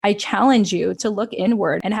I challenge you to look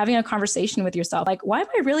inward and having a conversation with yourself. Like, why am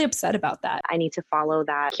I really upset about that? I need to follow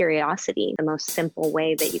that curiosity. The most simple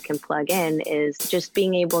way that you can plug in is just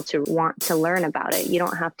being able to want to learn about it. You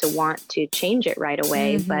don't have to want to change it right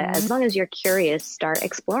away, but as long as you're curious, start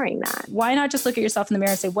exploring that. Why not just look at yourself in the mirror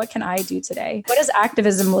and say, what can I do today? What does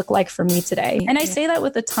activism look like for me today? And I say that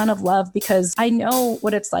with a ton of love because I know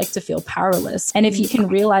what it's like to feel powerless. And if you can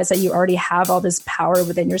realize that you already have all this power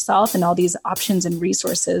within yourself and all these options and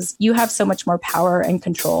resources, you have so much more power and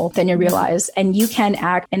control than you realize. And you can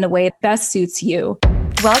act in the way that best suits you.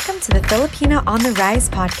 Welcome to the Filipina on the Rise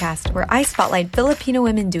podcast, where I spotlight Filipino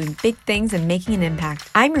women doing big things and making an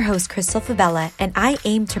impact. I'm your host, Crystal Favela, and I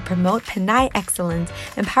aim to promote Pinay excellence,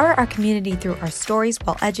 empower our community through our stories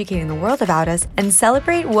while educating the world about us, and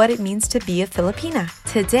celebrate what it means to be a Filipina.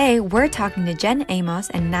 Today, we're talking to Jen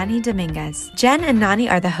Amos and Nani Dominguez. Jen and Nani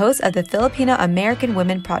are the hosts of the Filipino American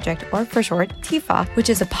Women Project, or for short, TIFA, which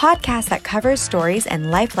is a podcast that covers stories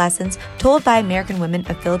and life lessons told by American women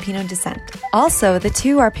of Filipino descent. Also, the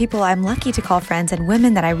two are people I'm lucky to call friends and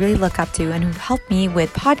women that I really look up to and who've helped me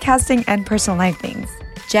with podcasting and personal life things.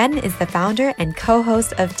 Jen is the founder and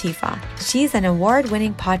co-host of TIFA. She's an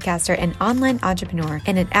award-winning podcaster and online entrepreneur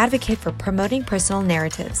and an advocate for promoting personal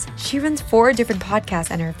narratives. She runs 4 different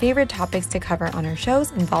podcasts, and her favorite topics to cover on her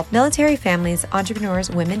shows involve military families, entrepreneurs,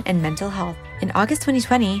 women, and mental health. In August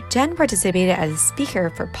 2020, Jen participated as a speaker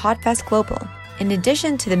for PodFest Global. In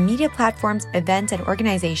addition to the media platforms, events, and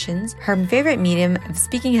organizations, her favorite medium of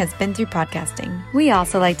speaking has been through podcasting. We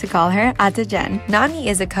also like to call her Ate Jen. Nani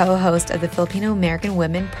is a co-host of the Filipino American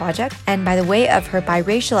Women Project, and by the way of her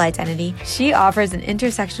biracial identity, she offers an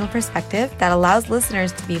intersectional perspective that allows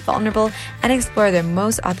listeners to be vulnerable and explore their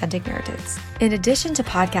most authentic narratives. In addition to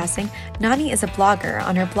podcasting, Nani is a blogger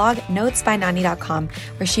on her blog notesbynani.com,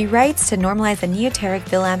 where she writes to normalize the neoteric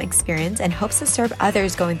Vilam experience and hopes to serve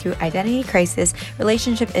others going through identity crisis,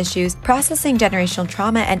 relationship issues, processing generational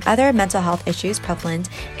trauma, and other mental health issues prevalent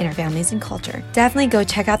in our families and culture. Definitely go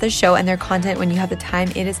check out the show and their content when you have the time.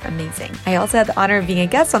 It is amazing. I also had the honor of being a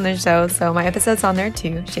guest on the show, so my episode's on there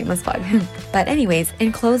too. Shameless plug. But anyways,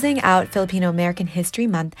 in closing out Filipino American History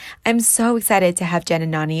Month, I'm so excited to have Jen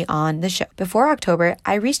and Nani on the show. Before October,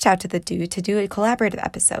 I reached out to the two to do a collaborative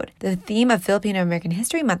episode. The theme of Filipino American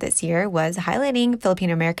History Month this year was highlighting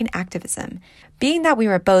Filipino American activism. Being that we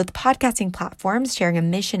were both podcasting platforms sharing a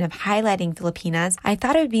mission of highlighting Filipinas, I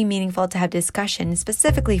thought it would be meaningful to have discussion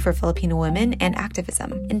specifically for Filipino women and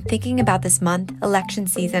activism. In thinking about this month, election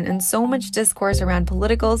season, and so much discourse around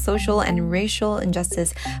political, social, and racial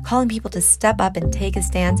injustice, calling people to step up and take a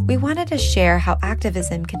stance, we wanted to share how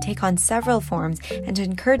activism can take on several forms and to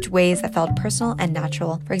encourage ways that felt personal and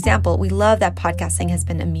natural. For example, we love that podcasting has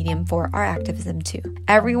been a medium for our activism too.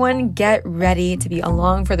 Everyone get ready to be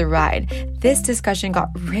along for the ride. This discussion got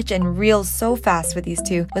rich and real so fast with these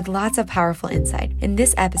two, with lots of powerful insight. In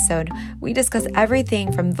this episode, we discuss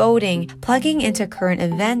everything from voting, plugging into current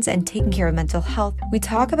events, and taking care of mental health. We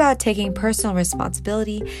talk about taking personal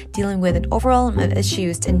responsibility, dealing with an overall of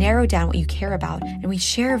issues to narrow down what you care about, and we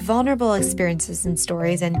share vulnerable experiences and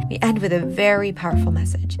stories, and we end with a very powerful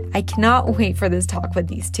message. I cannot wait for this talk with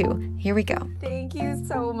these two. Here we go. Thank you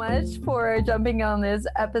so much for jumping on this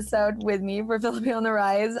episode with me for Filipina on the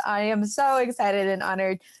Rise. I am so excited and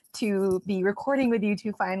honored to be recording with you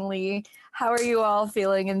two finally. How are you all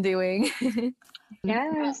feeling and doing?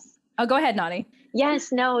 Yes. Oh, go ahead, Nani.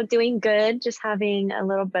 Yes, no, doing good. Just having a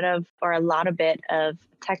lot of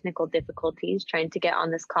technical difficulties trying to get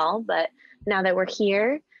on this call. But now that we're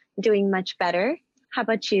here, doing much better. How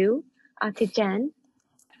about you, Ate Jen?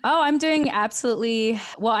 Oh, I'm doing absolutely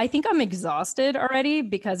well. I think I'm exhausted already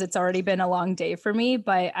because it's already been a long day for me,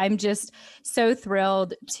 but I'm just so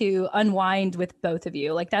thrilled to unwind with both of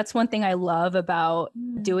you. Like, that's one thing I love about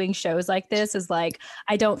doing shows like this is like,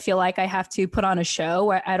 I don't feel like I have to put on a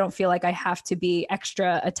show, or I don't feel like I have to be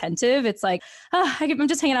extra attentive. It's like, I'm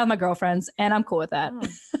just hanging out with my girlfriends and I'm cool with that.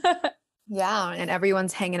 Yeah, and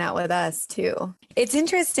everyone's hanging out with us too. It's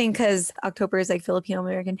interesting because October is like Filipino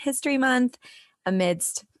American History Month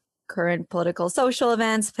amidst current political, social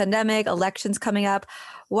events, pandemic, elections coming up.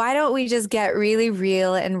 Why don't we just get really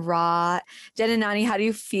real and raw? Jen and Nani, how do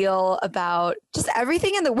you feel about just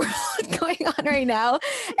everything in the world going on right now?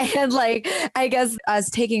 And like, I guess us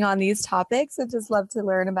taking on these topics, I'd just love to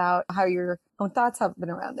learn about how your own thoughts have been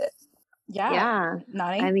around it. Yeah.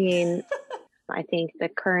 Nani? I mean, I think the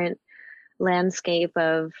current landscape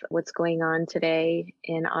of what's going on today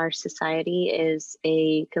in our society is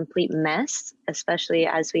a complete mess, especially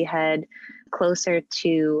as we head closer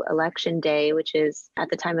to election day, which is at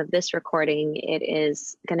the time of this recording, it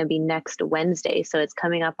is going to be next Wednesday. So it's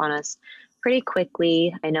coming up on us pretty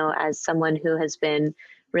quickly. I know as someone who has been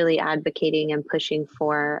really advocating and pushing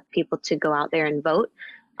for people to go out there and vote,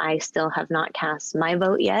 I still have not cast my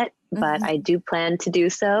vote yet, but I do plan to do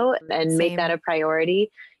so and make that a priority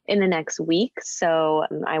in the next week. So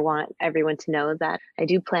I want everyone to know that I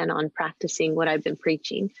do plan on practicing what I've been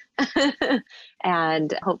preaching.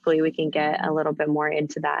 And hopefully we can get a little bit more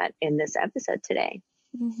into that in this episode today.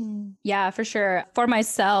 Yeah, for sure. For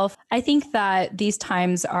myself, I think that these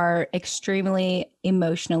times are extremely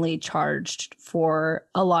emotionally charged for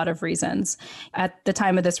a lot of reasons. At the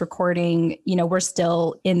time of this recording, we're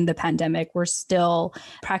still in the pandemic. We're still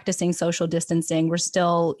practicing social distancing. We're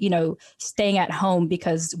still, staying at home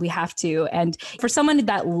because we have to. And for someone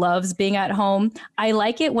that loves being at home, I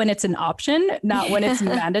like it when it's an option, not when it's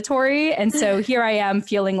mandatory. And so here I am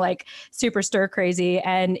feeling like super stir crazy.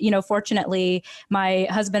 And, fortunately, my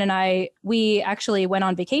husband and I, we actually went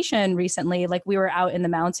on vacation recently. Like we were out in the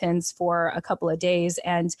mountains for a couple of days.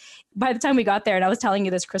 And by the time we got there, and I was telling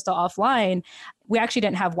you this, Crystal, offline, we actually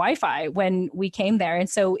didn't have Wi-Fi when we came there. And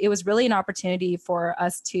so it was really an opportunity for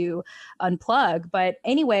us to unplug. But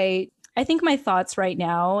anyway, I think my thoughts right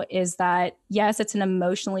now is that, yes, it's an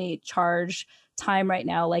emotionally charged time right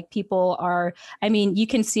now. Like people are, you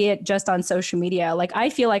can see it just on social media. Like I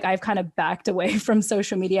feel like I've kind of backed away from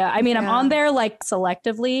social media. I'm on there like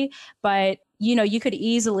selectively, but you could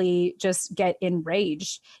easily just get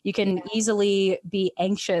enraged. You can easily be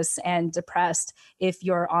anxious and depressed if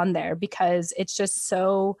you're on there because it's just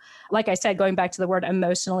so, like I said, going back to the word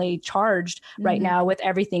emotionally charged right now with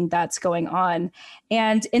everything that's going on.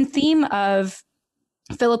 And in theme of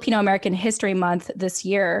Filipino American History Month this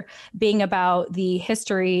year being about the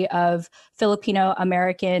history of Filipino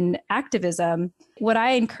American activism, what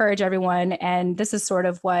I encourage everyone, and this is sort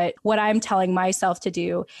of what I'm telling myself to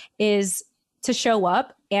do, is to show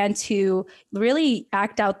up and to really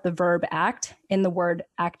act out the verb act in the word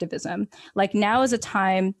activism. Like now is a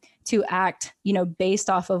time to act, based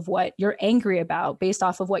off of what you're angry about, based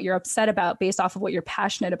off of what you're upset about, based off of what you're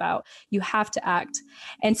passionate about. You have to act.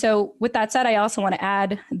 And so with that said, I also want to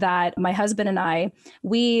add that my husband and I,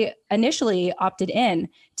 we initially opted in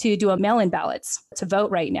to do a mail-in ballots to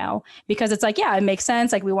vote right now, because it's like, yeah, it makes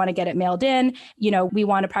sense. Like we want to get it mailed in, we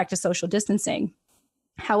want to practice social distancing.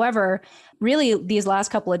 However, really these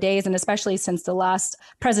last couple of days, and especially since the last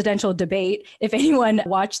presidential debate, if anyone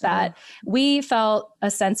watched that, we felt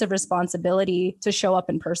a sense of responsibility to show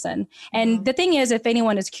up in person. And the thing is, if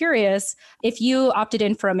anyone is curious, if you opted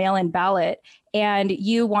in for a mail-in ballot and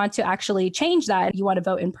you want to actually change that, you want to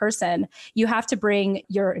vote in person, you have to bring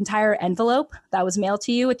your entire envelope that was mailed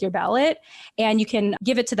to you with your ballot, and you can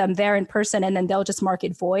give it to them there in person, and then they'll just mark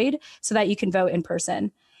it void so that you can vote in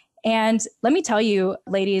person. And let me tell you,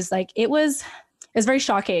 ladies, like it was very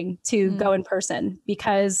shocking to go in person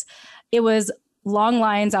because it was long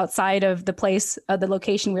lines outside of the place, the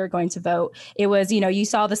location we were going to vote. It was, you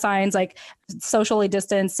saw the signs like socially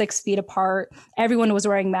distanced, 6 feet apart. Everyone was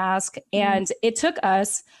wearing masks. And it took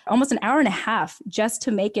us almost an hour and a half just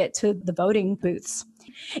to make it to the voting booths.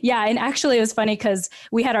 Yeah. And actually, it was funny because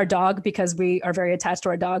we had our dog, because we are very attached to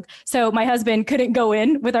our dog. So my husband couldn't go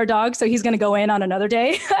in with our dog. So he's going to go in on another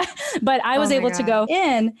day. But I was able to go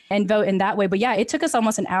in and vote in that way. But yeah, it took us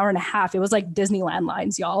almost an hour and a half. It was like Disneyland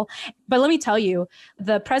lines, y'all. But let me tell you,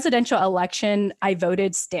 the presidential election I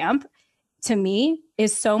voted stamp to me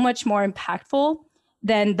is so much more impactful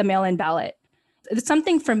than the mail-in ballot. It's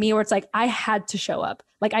something for me where it's like, I had to show up.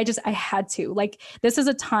 Like I had to. Like this is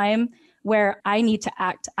a time where I need to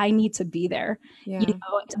act. I need to be there. Yeah.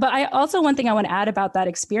 But I also, one thing I want to add about that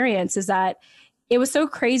experience is that it was so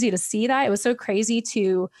crazy to see that. It was so crazy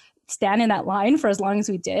to stand in that line for as long as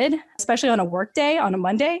we did, especially on a work day, on a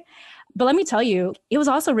Monday. But let me tell you, it was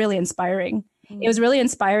also really inspiring. It was really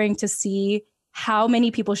inspiring to see how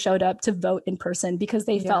many people showed up to vote in person because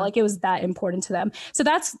they felt like it was that important to them. So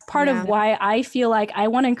that's part of why I feel like I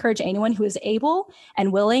want to encourage anyone who is able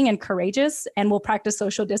and willing and courageous and will practice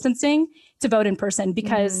social distancing to vote in person,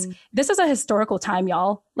 because this is a historical time,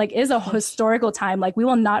 y'all. Like, it is a historical time. Like, we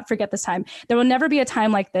will not forget this time. There will never be a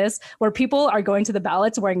time like this where people are going to the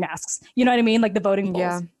ballots wearing masks. You know what I mean? Like the voting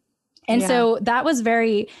polls. And so that was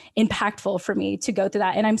very impactful for me to go through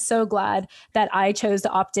that. And I'm so glad that I chose to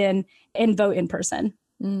opt in and vote in person.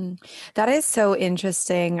 That is so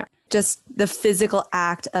interesting. Just the physical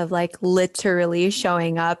act of like literally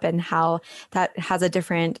showing up and how that has a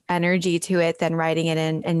different energy to it than writing it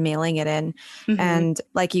in and mailing it in. And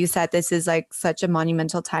like you said, this is like such a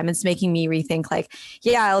monumental time. It's making me rethink like,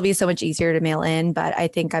 yeah, it'll be so much easier to mail in, but I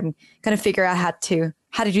think I'm going to figure out how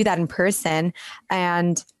to do that in person.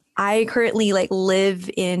 And I currently like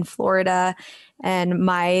live in Florida, and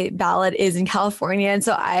my ballot is in California. And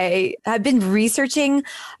so I have been researching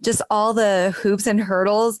just all the hoops and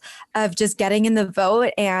hurdles of just getting in the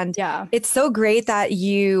vote. And it's so great that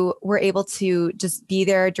you were able to just be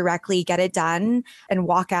there directly, get it done, and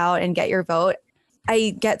walk out and get your vote.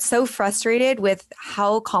 I get so frustrated with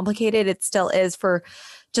how complicated it still is for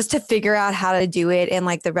just to figure out how to do it and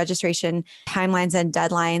like the registration timelines and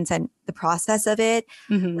deadlines and the process of it.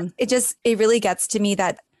 Mm-hmm. It really gets to me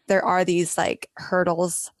that there are these like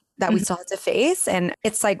hurdles that we still have to face. And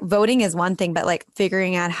it's like voting is one thing, but like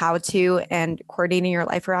figuring out how to and coordinating your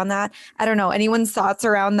life around that. I don't know. Anyone's thoughts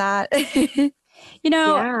around that?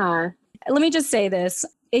 Let me just say this.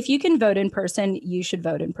 If you can vote in person, you should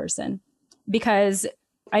vote in person, because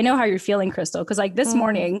I know how you're feeling, Crystal, because like this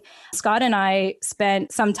morning, Scott and I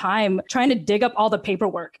spent some time trying to dig up all the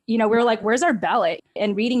paperwork. We were like, where's our ballot?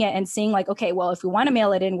 And reading it and seeing like, okay, well, if we want to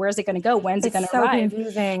mail it in, where's it going to go? When's it going to arrive?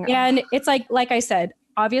 Confusing. And it's like I said,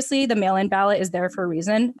 obviously the mail-in ballot is there for a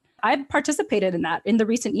reason. I've participated in that in the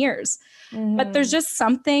recent years, but there's just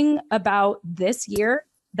something about this year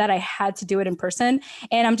that I had to do it in person.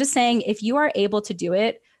 And I'm just saying, if you are able to do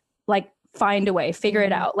it, like, find a way, figure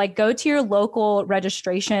it out, like go to your local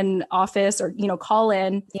registration office or, call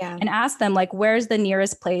in and ask them like, where's the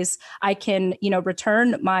nearest place I can,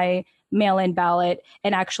 return my mail-in ballot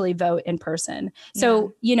and actually vote in person.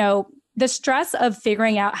 So, the stress of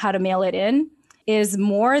figuring out how to mail it in is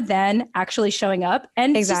more than actually showing up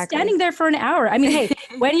and just standing there for an hour. I mean, hey,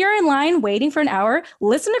 when you're in line waiting for an hour,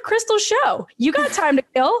 listen to Crystal's show. You got time to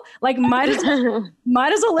kill. Like, might as well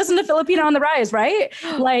listen to Filipina on the Rise, right?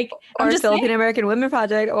 Like, or Filipina American Women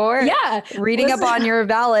Project, or reading up on your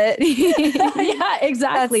ballot. Yeah,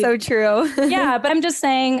 exactly. That's so true. Yeah, but I'm just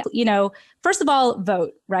saying, first of all,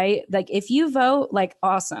 vote, right? Like, if you vote, like,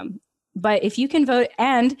 awesome. But if you can vote,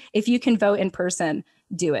 and if you can vote in person,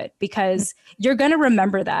 do it, because you're going to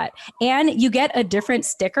remember that. And you get a different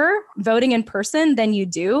sticker voting in person than you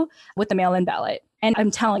do with the mail-in ballot. And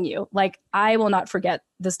I'm telling you, like, I will not forget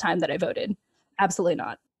this time that I voted. Absolutely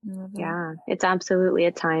not. Yeah, it's absolutely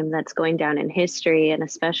a time that's going down in history. And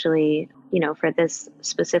especially, for this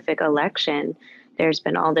specific election, there's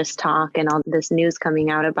been all this talk and all this news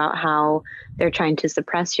coming out about how they're trying to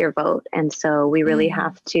suppress your vote. And so we really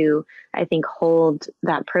have to, I think, hold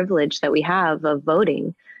that privilege that we have of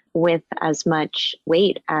voting with as much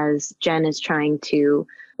weight as Jen is trying to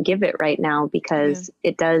give it right now, because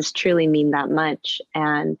it does truly mean that much.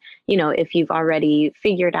 And, if you've already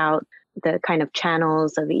figured out the kind of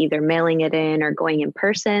channels of either mailing it in or going in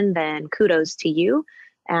person, then kudos to you.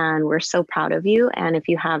 And we're so proud of you. And if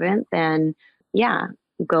you haven't, then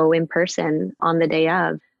go in person on the day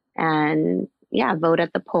of, and vote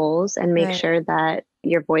at the polls and make sure that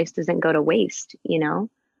your voice doesn't go to waste,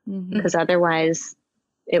 because otherwise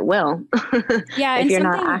it will. If you're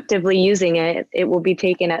not actively using it, it will be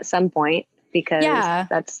taken at some point, because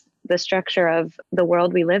that's the structure of the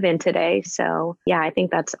world we live in today. So I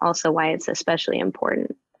think that's also why it's especially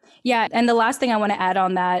important. Yeah. And the last thing I want to add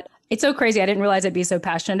on that, it's so crazy. I didn't realize I'd be so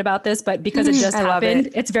passionate about this, but because it just happened,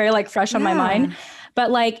 it's very like fresh on my mind.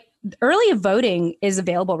 But like, early voting is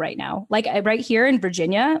available right now. Like right here in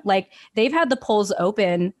Virginia, like they've had the polls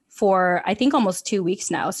open for, I think, almost 2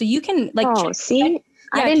 weeks now. So you can like,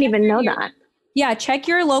 I didn't even know that. Yeah. Check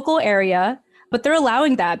your local area, but they're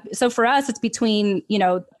allowing that. So for us, it's between,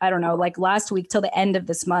 I don't know, like last week till the end of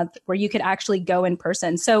this month, where you could actually go in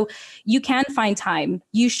person. So you can find time.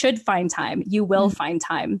 You should find time. You will find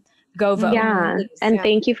time. Go vote. Yeah. And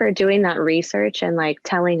thank you for doing that research and like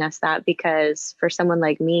telling us that, because for someone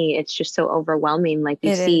like me, it's just so overwhelming. Like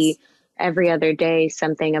you see every other day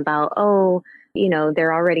something about,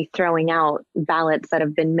 they're already throwing out ballots that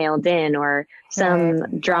have been mailed in, or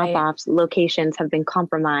some drop-offs locations have been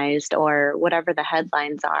compromised, or whatever the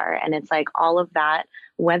headlines are. And it's like all of that,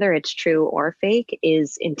 whether it's true or fake,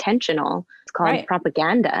 is intentional. It's called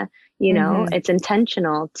propaganda. It's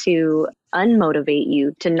intentional to unmotivate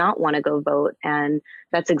you to not want to go vote. And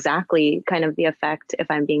that's exactly kind of the effect, if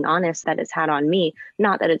I'm being honest, that it's had on me.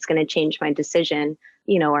 Not that it's going to change my decision,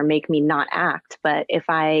 or make me not act. But if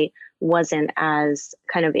I wasn't as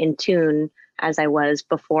kind of in tune as I was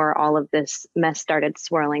before all of this mess started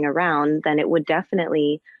swirling around, then it would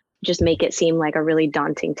definitely just make it seem like a really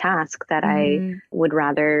daunting task that I would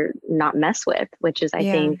rather not mess with, which is, I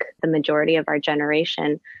think, the majority of our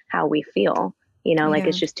generation, how we feel, like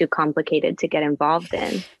it's just too complicated to get involved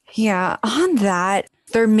in. Yeah. On that,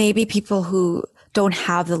 there may be people who don't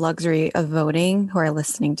have the luxury of voting who are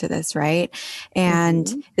listening to this, right?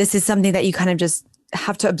 And this is something that you kind of just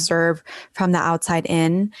have to observe from the outside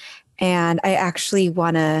in. And I actually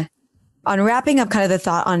want to, on wrapping up kind of the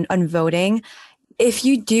thought on voting, if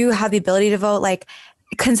you do have the ability to vote, like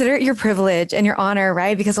consider it your privilege and your honor,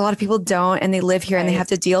 right? Because a lot of people don't, and they live here and they have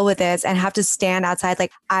to deal with this and have to stand outside.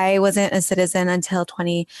 Like I wasn't a citizen until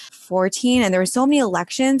 2014, and there were so many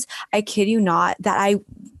elections, I kid you not, that I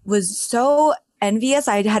was so envious.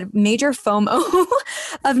 I had major FOMO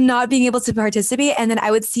of not being able to participate. And then I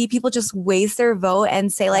would see people just waste their vote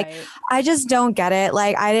and say like, I just don't get it.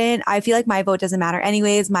 Like I feel like my vote doesn't matter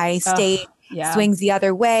anyways. My state swings the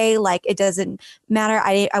other way. Like it doesn't matter.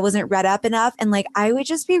 I wasn't read up enough. And like, I would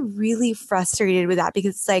just be really frustrated with that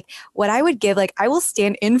because it's like what I would give, like I will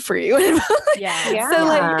stand in for you. So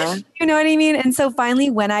like, you know what I mean? And so finally,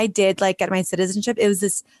 when I did like get my citizenship, it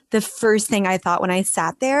was the first thing I thought when I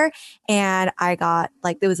sat there, and I got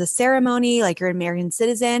like, there was a ceremony, like you're an American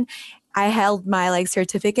citizen. I held my like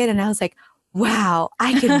certificate and I was like, wow,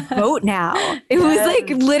 I can vote now. It was like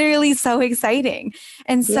literally so exciting.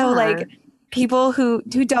 And so like people who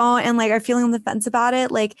don't and like are feeling on the fence about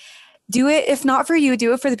it, like do it. If not for you,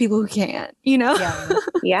 do it for the people who can't, you know?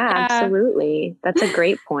 Yeah, absolutely. That's a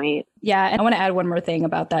great point. Yeah. And I want to add one more thing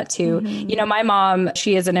about that too. You know, my mom,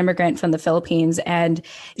 she is an immigrant from the Philippines, and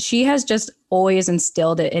she has just always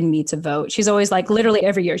instilled it in me to vote. She's always like, literally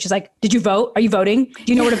every year, she's like, did you vote? Are you voting?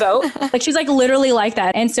 Do you know where to vote? Like, she's like literally like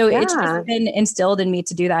that. And so it's just been instilled in me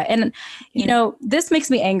to do that. And, you know, this makes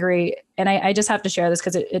me angry. And I just have to share this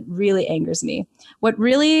because it really angers me. What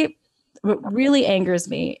really angers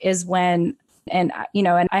me is when, and you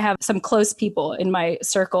know, and I have some close people in my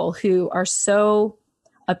circle who are so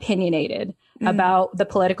opinionated about the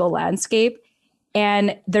political landscape,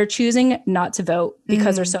 and they're choosing not to vote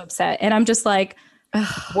because they're so upset. And I'm just like,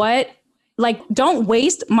 what? Like, don't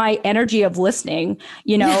waste my energy of listening.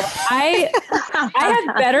 You know, I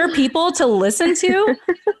have better people to listen to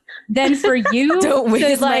than for you. Don't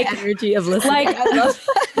waste like, my energy of listening. Like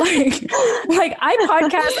I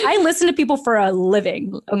podcast, I listen to people for a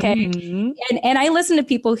living. Okay. And I listen to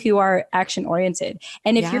people who are action oriented.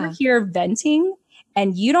 And if you're here venting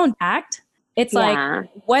and you don't act, it's like,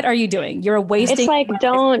 what are you doing? You're wasting. It's like,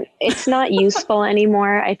 it's not useful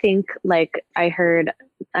anymore. I think like I heard,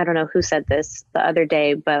 I don't know who said this the other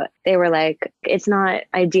day, but they were like, it's not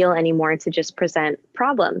ideal anymore to just present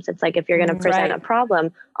problems. It's like, if you're going to present a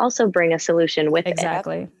problem, also bring a solution with it.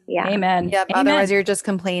 Exactly. Yeah. Amen. Yeah. Otherwise you're just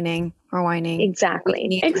complaining or whining.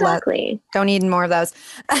 Exactly. Don't need more of those.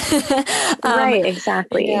 Right.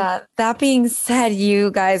 Exactly. Yeah. That being said,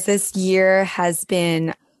 you guys, this year has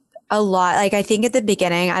been a lot. Like I think at the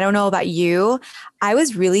beginning, I don't know about you, I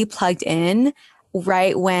was really plugged in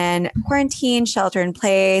right when quarantine, shelter in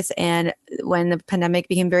place, and when the pandemic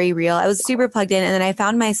became very real. I was super plugged in. And then I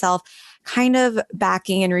found myself kind of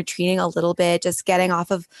backing and retreating a little bit, just getting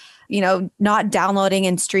off of, you know, not downloading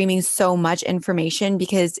and streaming so much information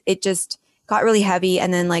because it just got really heavy.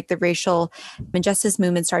 And then like the racial injustice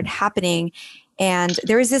movement started happening. And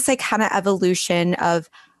there was this like kind of evolution of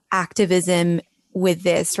activism with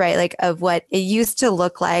this, right? Like of what it used to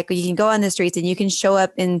look like. You can go on the streets and you can show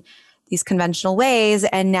up in these conventional ways.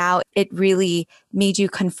 And now it really made you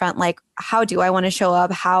confront like, how do I want to show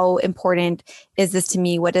up? How important is this to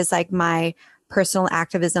me? What does like my personal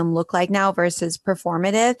activism look like now versus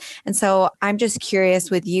performative? And so I'm just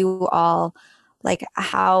curious with you all, like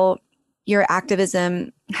how your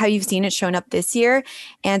activism, how you've seen it shown up this year.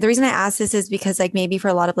 And the reason I ask this is because like maybe for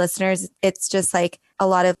a lot of listeners, it's just like a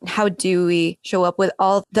lot of how do we show up with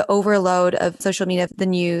all the overload of social media, the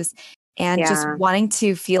news, and just wanting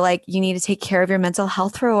to feel like you need to take care of your mental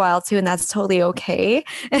health for a while too. And that's totally okay.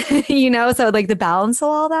 You know, so like the balance of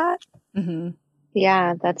all that.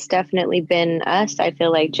 Yeah, that's definitely been us. I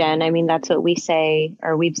feel like, Jen, I mean, that's what we say,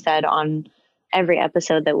 or we've said on every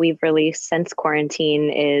episode that we've released since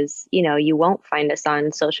quarantine is, you know, you won't find us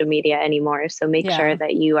on social media anymore. So make sure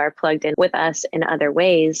that you are plugged in with us in other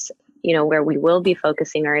ways, you know, where we will be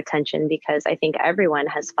focusing our attention, because I think everyone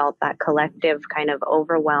has felt that collective kind of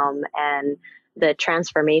overwhelm and the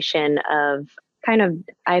transformation of kind of,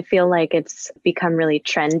 I feel like it's become really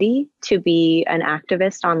trendy to be an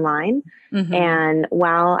activist online. And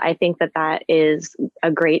while I think that that is a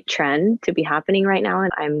great trend to be happening right now,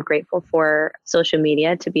 and I'm grateful for social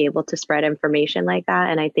media to be able to spread information like that.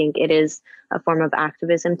 And I think it is a form of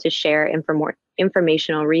activism to share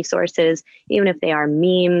informational resources, even if they are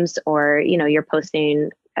memes or, you know, you're posting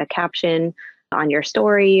a caption on your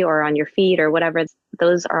story or on your feed or whatever.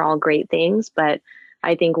 Those are all great things. But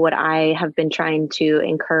I think what I have been trying to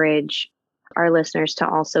encourage our listeners to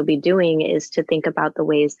also be doing is to think about the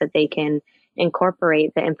ways that they can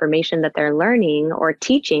incorporate the information that they're learning or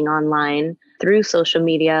teaching online through social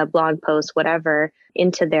media, blog posts, whatever,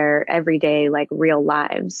 into their everyday, like real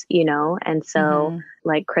lives, you know? And so,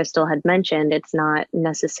 like Crystal had mentioned, it's not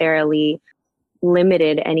necessarily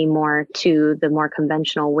limited anymore to the more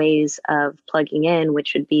conventional ways of plugging in,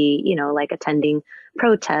 which would be, you know, like attending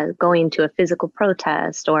protest, going to a physical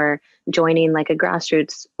protest, or joining like a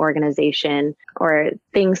grassroots organization, or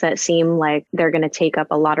things that seem like they're going to take up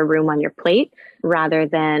a lot of room on your plate, rather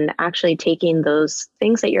than actually taking those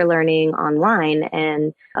things that you're learning online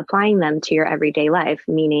and applying them to your everyday life,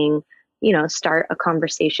 meaning, you know, start a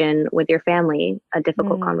conversation with your family, a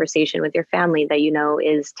difficult conversation with your family that you know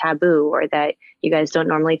is taboo, or that you guys don't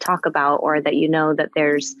normally talk about, or that you know that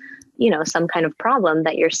there's, you know, some kind of problem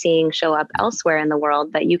that you're seeing show up elsewhere in the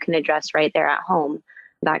world that you can address right there at home.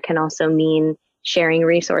 That can also mean sharing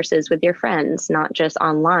resources with your friends, not just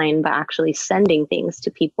online, but actually sending things to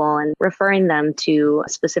people and referring them to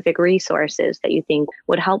specific resources that you think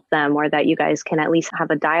would help them, or that you guys can at least have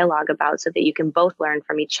a dialogue about, so that you can both learn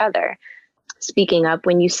from each other. Speaking up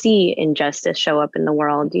when you see injustice show up in the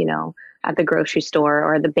world, you know, at the grocery store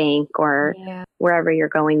or the bank or wherever you're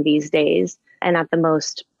going these days. And at the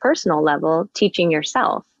most personal level, teaching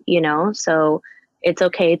yourself, you know, so it's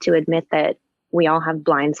okay to admit that we all have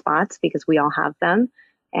blind spots, because we all have them.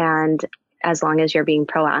 And as long as you're being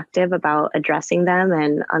proactive about addressing them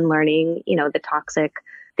and unlearning, you know, the toxic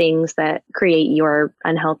things that create your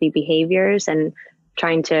unhealthy behaviors, and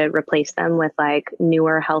trying to replace them with like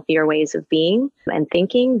newer, healthier ways of being and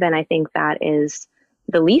thinking, then I think that is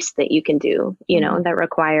the least that you can do, you know, that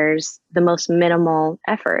requires the most minimal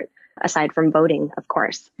effort, aside from voting, of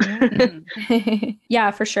course.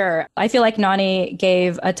 Yeah, for sure. I feel like Nani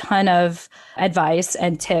gave a ton of advice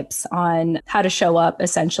and tips on how to show up,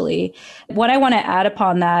 essentially. What I want to add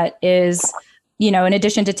upon that is, you know, in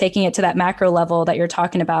addition to taking it to that macro level that you're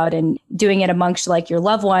talking about and doing it amongst like your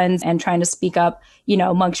loved ones and trying to speak up, you know,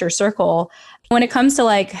 amongst your circle. When it comes to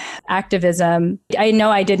like activism, I know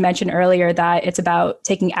I did mention earlier that it's about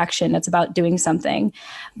taking action. It's about doing something.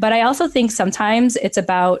 But I also think sometimes it's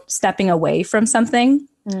about stepping away from something.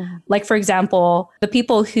 Like, for example, the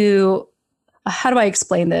people who, how do I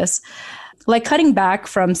explain this? Like cutting back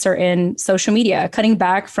from certain social media, cutting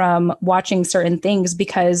back from watching certain things,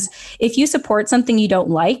 because if you support something you don't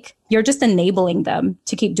like, you're just enabling them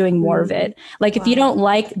to keep doing more of it. Like if you don't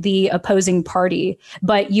like the opposing party,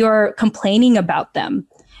 but you're complaining about them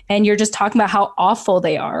and you're just talking about how awful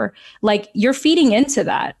they are, like you're feeding into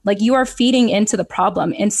that. Like you are feeding into the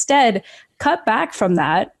problem. Instead, cut back from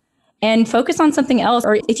that and focus on something else.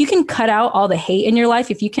 Or if you can cut out all the hate in your life,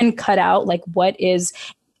 if you can cut out like what is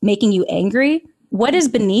making you angry, what is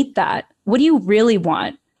beneath that? What do you really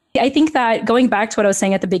want? I think that going back to what I was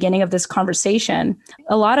saying at the beginning of this conversation,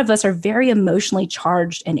 a lot of us are very emotionally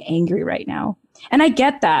charged and angry right now. And I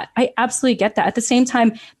get that. I absolutely get that. At the same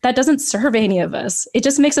time, that doesn't serve any of us. It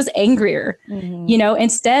just makes us angrier. You know,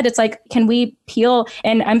 instead, it's like, can we peel?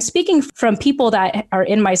 And I'm speaking from people that are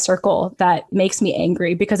in my circle that makes me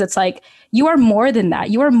angry, because it's like, you are more than that.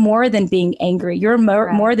 You are more than being angry. You're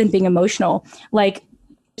more than being emotional. Like,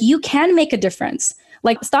 you can make a difference.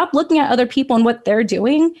 Like, stop looking at other people and what they're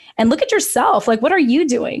doing and look at yourself. Like, what are you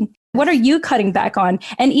doing? What are you cutting back on?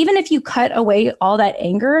 And even if you cut away all that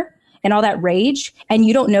anger and all that rage and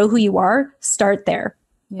you don't know who you are, start there.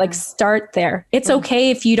 Like, start there. It's okay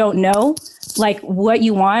if you don't know like what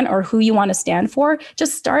you want or who you want to stand for.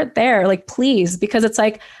 Just start there. Like, please, because it's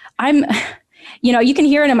like, you know, you can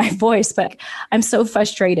hear it in my voice, but I'm so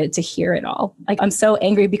frustrated to hear it all. Like, I'm so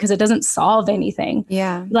angry because it doesn't solve anything.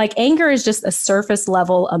 Yeah. Like, anger is just a surface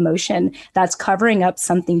level emotion that's covering up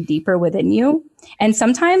something deeper within you. And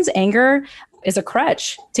sometimes anger is a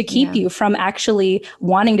crutch to keep you from actually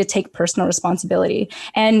wanting to take personal responsibility.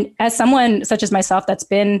 And as someone such as myself that's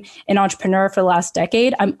been an entrepreneur for the last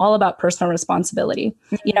decade, I'm all about personal responsibility.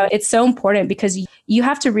 You know, it's so important because you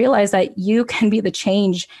have to realize that you can be the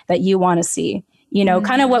change that you want to see. You know,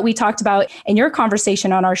 kind of what we talked about in your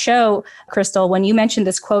conversation on our show, Crystal, when you mentioned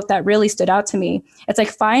this quote that really stood out to me. It's like,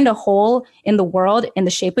 find a hole in the world in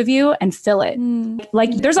the shape of you and fill it.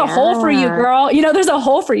 Like, there's a hole for you, girl. You know, there's a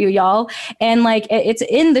hole for you, y'all. And like, it's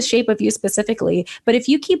in the shape of you specifically. But if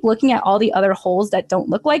you keep looking at all the other holes that don't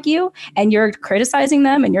look like you and you're criticizing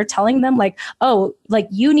them and you're telling them like, oh, like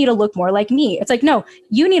you need to look more like me. It's like, no,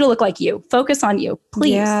 you need to look like you. Focus on you,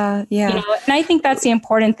 please. Yeah. You know? And I think that's the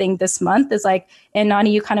important thing this month is like, and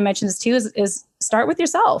Nani, you kind of mentioned this too, is start with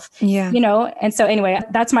yourself. Yeah. You know, and so anyway,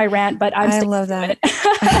 that's my rant, but I love that.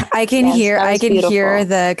 I can hear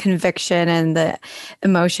the conviction and the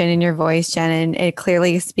emotion in your voice, Jen, and it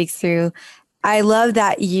clearly speaks through I love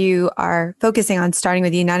that you are focusing on starting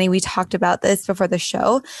with you, Nani. We talked about this before the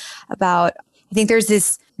show about, I think there's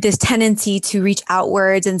this tendency to reach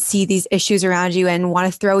outwards and see these issues around you and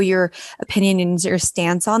want to throw your opinion and your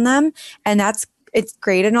stance on them. And it's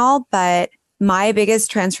great and all, but my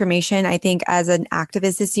biggest transformation, I think, as an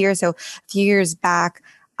activist this year, so a few years back,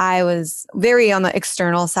 I was very on the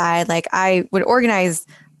external side. Like I would organize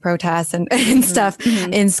protests and stuff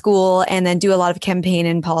in school, and then do a lot of campaign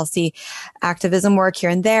and policy activism work here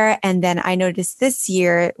and there. And then I noticed this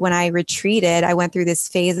year when I retreated, I went through this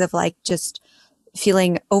phase of like just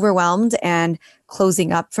feeling overwhelmed and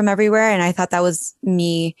closing up from everywhere. And I thought that was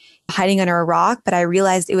me hiding under a rock, but I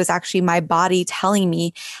realized it was actually my body telling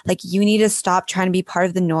me like, you need to stop trying to be part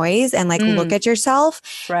of the noise and like look at yourself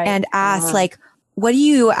and ask like, what do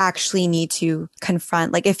you actually need to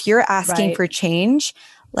confront? Like if you're asking for change,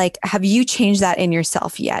 like, have you changed that in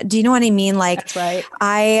yourself yet? Do you know what I mean? Like, That's right.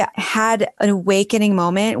 I had an awakening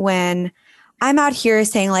moment when I'm out here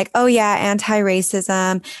saying like, oh yeah,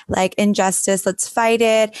 anti-racism, like injustice, let's fight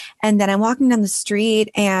it. And then I'm walking down the street,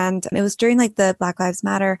 and it was during like the Black Lives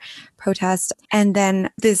Matter protest. And then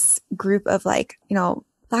this group of like,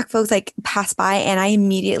 Black folks like passed by, and I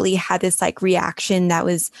immediately had this like reaction that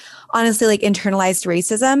was honestly like internalized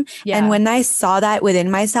racism. Yeah. And when I saw that within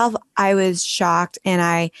myself, I was shocked, and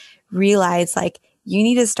I realized like, you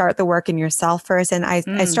need to start the work in yourself first. And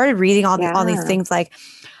I started reading all these things, like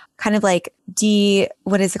kind of like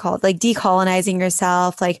what is it called? Like decolonizing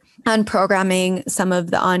yourself, like unprogramming some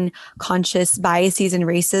of the unconscious biases and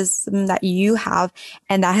racism that you have.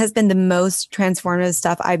 And that has been the most transformative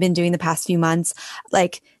stuff I've been doing the past few months,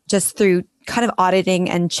 like just through kind of auditing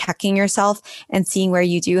and checking yourself and seeing where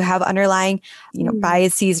you do have underlying,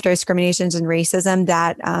 biases, discriminations, and racism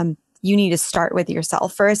that, you need to start with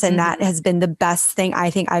yourself first. And that has been the best thing I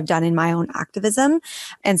think I've done in my own activism.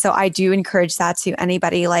 And so I do encourage that to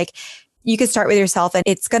anybody. Like, you can start with yourself, and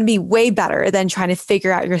it's going to be way better than trying to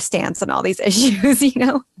figure out your stance on all these issues,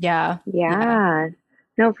 Yeah.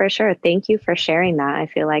 No, for sure. Thank you for sharing that. I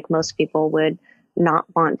feel like most people would not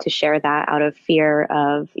want to share that out of fear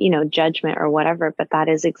of, judgment or whatever, but that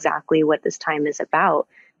is exactly what this time is about.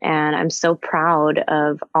 And I'm so proud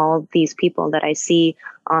of all these people that I see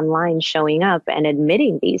online showing up and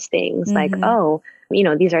admitting these things like, oh,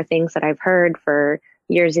 these are things that I've heard for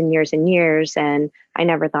years and years and years. And I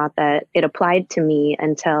never thought that it applied to me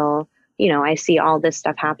until, I see all this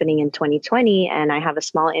stuff happening in 2020, and I have a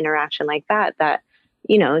small interaction like that,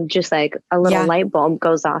 just like a little light bulb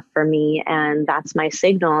goes off for me. And that's my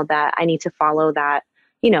signal that I need to follow that,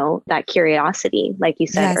 that curiosity, like you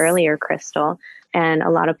said earlier, Crystal. And a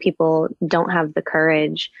lot of people don't have the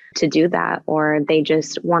courage to do that, or they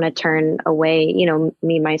just want to turn away.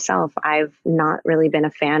 Me, myself, I've not really been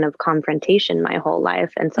a fan of confrontation my whole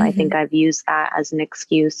life. And so I think I've used that as an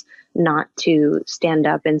excuse not to stand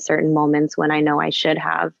up in certain moments when I know I should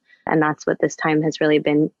have. And that's what this time has really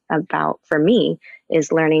been about for me,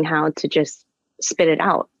 is learning how to just spit it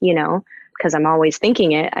out, because I'm always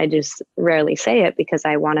thinking it. I just rarely say it because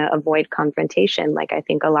I want to avoid confrontation, like I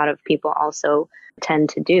think a lot of people also tend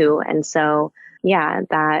to do. And so,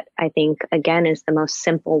 that I think, again, is the most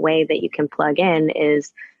simple way that you can plug in,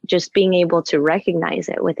 is just being able to recognize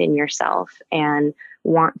it within yourself and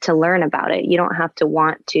want to learn about it. You don't have to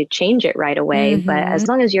want to change it right away, but as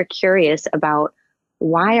long as you're curious about,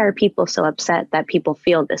 why are people so upset that people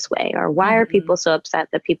feel this way? Or why are people so upset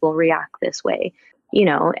that people react this way?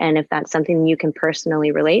 And if that's something you can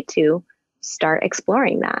personally relate to, start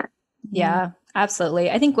exploring that. Yeah, absolutely.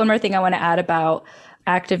 I think one more thing I want to add about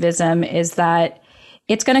activism is that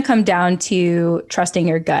it's going to come down to trusting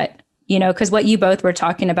your gut, because what you both were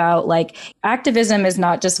talking about, like activism is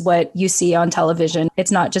not just what you see on television.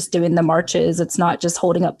 It's not just doing the marches. It's not just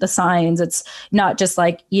holding up the signs. It's not just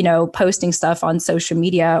like, posting stuff on social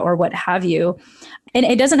media or what have you. And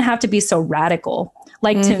it doesn't have to be so radical.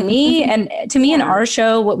 Like to me in our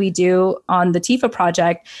show, what we do on the Tifa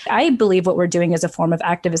Project, I believe what we're doing is a form of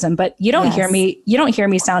activism, but you don't hear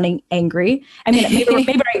me sounding angry. I mean,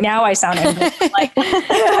 maybe right now I sound angry,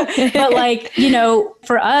 but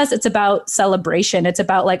for us, it's about celebration. It's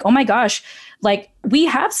about like, oh my gosh, like we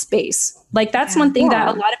have space. Like that's one thing that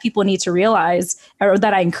a lot of people need to realize, or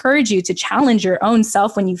that I encourage you to challenge your own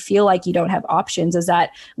self when you feel like you don't have options, is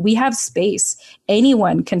that we have space.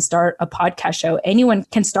 Anyone can start a podcast show. Anyone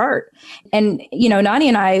can start. And, Nani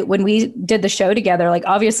and I, when we did the show together, like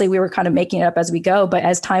obviously we were kind of making it up as we go, but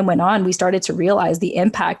as time went on, we started to realize the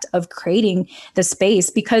impact of creating the space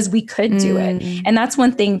because we could do it. And that's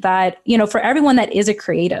one thing that, for everyone that is a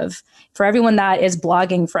creative, for everyone that is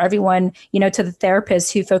blogging, for everyone, to the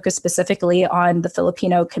therapists who focus specifically on the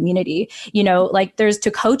Filipino community, like there's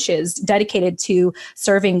to coaches dedicated to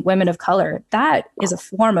serving women of color. That is a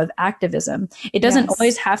form of activism. It doesn't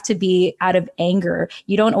always have to be out of anger.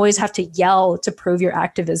 You don't always have to yell to prove your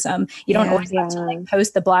activism. You don't always have to like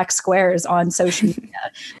post the black squares on social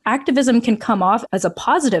media. Activism can come off as a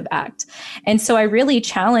positive act. And so I really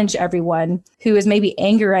challenge everyone who is maybe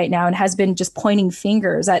angry right now and has been just pointing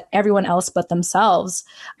fingers at everyone else but themselves.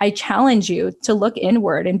 I challenge you to look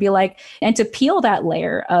inward and be like, and to peel that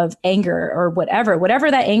layer of anger or whatever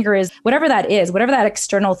that anger is, whatever that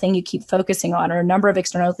external thing you keep focusing on, or a number of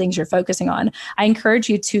external things you're focusing on. I encourage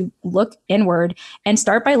you to look inward and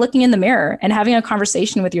start by looking in the mirror and having a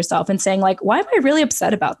conversation with yourself and saying like, why am I really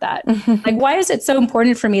upset about that? Like, why is it so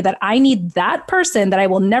important for me that I need that person that I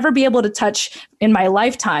will never be able to touch in my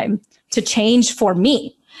lifetime to change for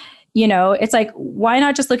me? It's like, why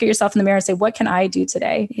not just look at yourself in the mirror and say, what can I do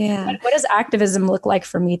today? Yeah. What does activism look like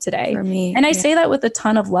for me today? For me, and I say that with a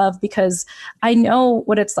ton of love because I know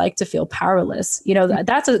what it's like to feel powerless.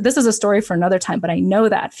 This is a story for another time, but I know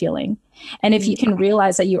that feeling. And if you can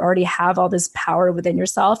realize that you already have all this power within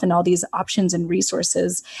yourself and all these options and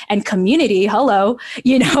resources and community,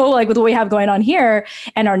 like with what we have going on here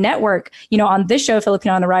and our network, on this show,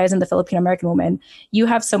 Filipino on the Rise and the Filipino American Woman, you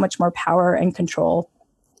have so much more power and control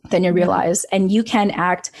than you realize. And you can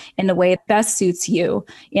act in the way that best suits you.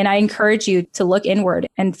 And I encourage you to look inward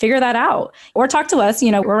and figure that out, or talk to us.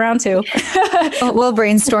 We're around too. We'll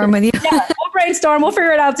brainstorm with you. Yeah, we'll brainstorm. We'll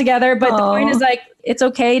figure it out together. But the point is like, it's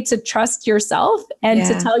okay to trust yourself and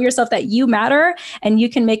to tell yourself that you matter and you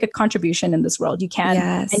can make a contribution in this world. You can,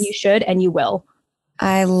 and you should, and you will.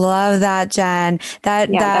 I love that, Jen. That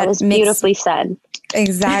was beautifully said.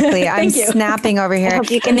 Exactly. I'm snapping over here. I hope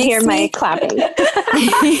you can hear my clapping.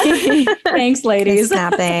 Thanks, ladies.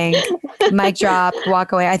 Snapping. Mic drop,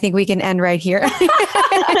 walk away. I think we can end right here.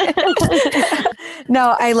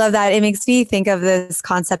 No, I love that. It makes me think of this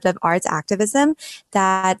concept of arts activism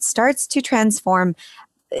that starts to transform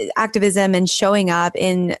activism and showing up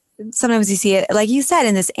in, sometimes you see it, like you said,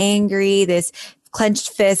 in this angry, this clenched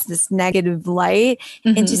fist, this negative light,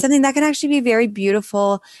 into something that can actually be very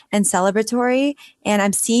beautiful and celebratory. And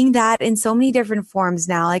I'm seeing that in so many different forms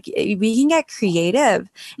now. Like we can get creative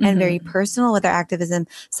and very personal with our activism.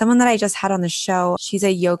 Someone that I just had on the show, she's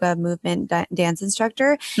a yoga movement dance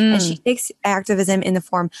instructor, and she takes activism in the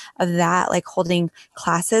form of that, like holding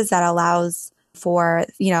classes that allows for,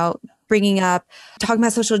 bringing up, talking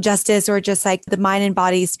about social justice, or just like the mind and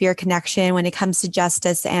body spirit connection when it comes to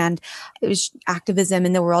justice and activism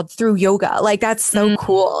in the world through yoga. Like that's so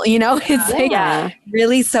cool. It's like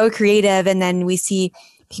really so creative. And then we see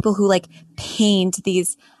people who like paint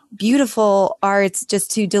these beautiful arts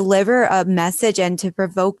just to deliver a message and to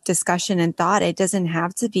provoke discussion and thought. It doesn't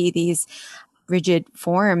have to be these rigid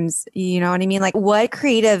forms. You know what I mean? Like what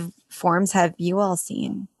creative forms have you all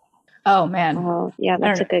seen? Oh, man. Oh, yeah,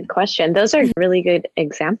 that's a good question. Those are really good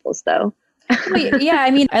examples, though. Yeah, I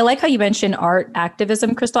mean, I like how you mentioned art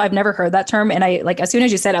activism, Crystal. I've never heard that term. And I like, as soon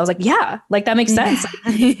as you said it, I was like, yeah, like that makes sense.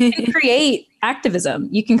 You can create activism.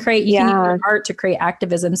 You can create, you can use art to create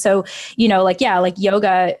activism. So, like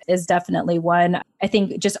yoga is definitely one. I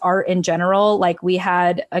think just art in general, like we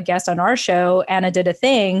had a guest on our show, Anna Did a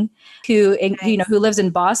Thing, who, who lives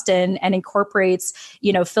in Boston and incorporates,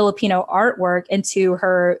 Filipino artwork into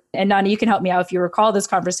her, and Nani, you can help me out if you recall this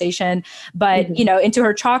conversation, but, into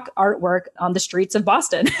her chalk artwork on the streets of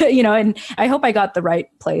Boston, and I hope I got the right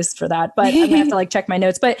place for that, but I'm gonna have to like check my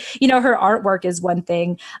notes. But, her artwork is one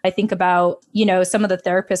thing. I think about, some of the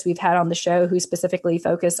therapists we've had on the show who specifically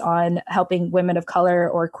focus on helping women of color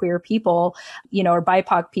or queer people, or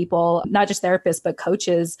BIPOC people, not just therapists, but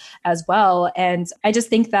coaches as well. And I just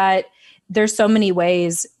think that there's so many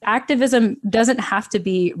ways. Activism doesn't have to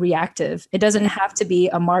be reactive. It doesn't have to be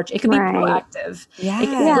a march. It can be proactive. It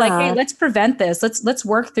can be like, hey, let's prevent this. Let's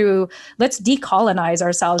work through, let's decolonize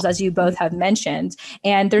ourselves, as you both have mentioned.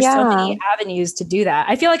 And there's so many avenues to do that.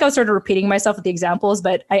 I feel like I was sort of repeating myself with the examples,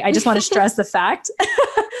 but I just want to stress the fact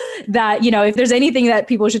that, if there's anything that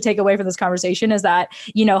people should take away from this conversation is that,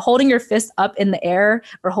 holding your fist up in the air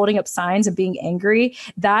or holding up signs and being angry,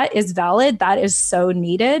 that is valid. That is so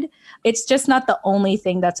needed. It's just not the only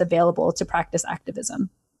thing that's available to practice activism.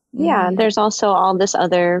 Yeah, there's also all this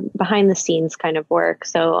other behind the scenes kind of work.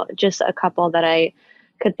 So just a couple that I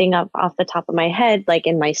could think of off the top of my head, like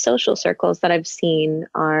in my social circles that I've seen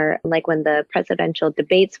are like when the presidential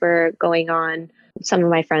debates were going on, some of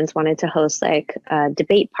my friends wanted to host like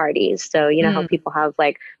debate parties. So, you know how people have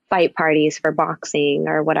like fight parties for boxing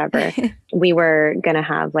or whatever. We were going to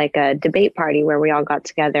have like a debate party where we all got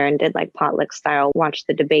together and did like potluck style, watch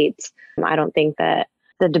the debates. I don't think that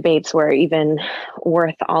the debates were even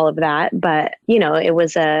worth all of that, but you know, it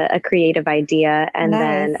was a creative idea. And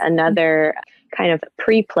then another kind of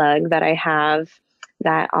pre-plug that I have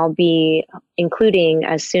that I'll be including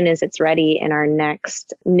as soon as it's ready in our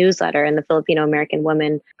next newsletter, in the Filipino American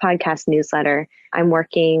Women podcast newsletter. I'm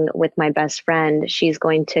working with my best friend. She's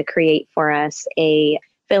going to create for us a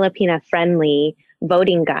Filipina friendly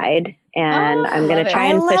voting guide. And I'm going to try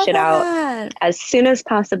and push it out as soon as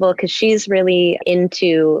possible, because she's really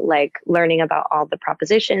into like learning about all the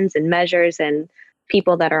propositions and measures and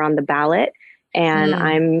people that are on the ballot. And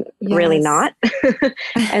I'm really not.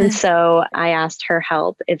 And so I asked her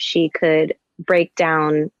help if she could break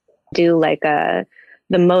down, do like the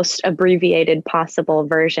most abbreviated possible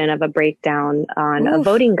version of a breakdown on a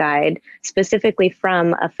voting guide, specifically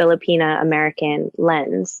from a Filipina American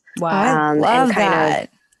lens. Wow. I love and kind that. Of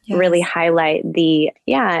really highlight the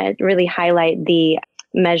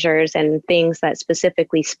measures and things that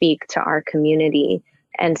specifically speak to our community.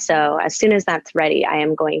 And so as soon as that's ready, I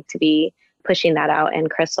am going to be pushing that out. And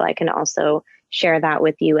Crystal, I can also share that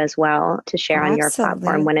with you as well to share on your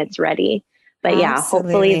platform when it's ready. But yeah,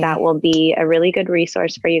 hopefully that will be a really good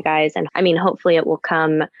resource for you guys. And I mean, hopefully it will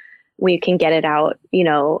come, we can get it out, you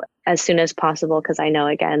know, as soon as possible. Cause I know,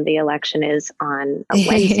 again, the election is on a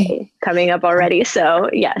Wednesday coming up already. So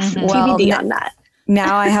yes, TBD on that.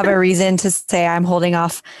 Now I have a reason to say I'm holding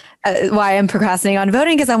off why I'm procrastinating on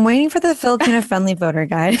voting, because I'm waiting for the Filipina friendly voter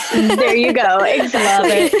guide. There you go.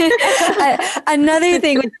 Exactly. Another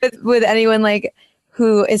thing with anyone like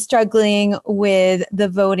who is struggling with the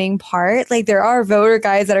voting part, like there are voter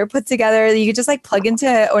guides that are put together that you could just like plug into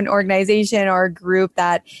an organization or a group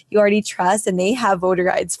that you already trust, and they have voter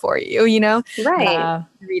guides for you, you know, right?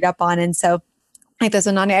 Read up on. And so like this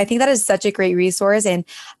one, Nani, I think that is such a great resource, and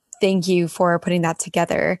thank you for putting that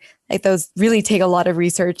together. Like those really take a lot of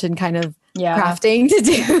research and kind of crafting to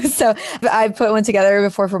do. So I put one together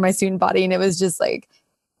before for my student body, and it was just like,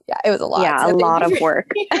 it was a lot. Yeah, so a lot of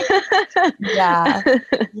work.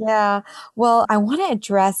 Yeah. Well, I want to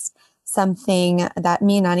address something that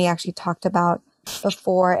me and Nani actually talked about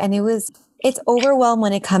before, and it's overwhelmed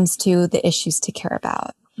when it comes to the issues to care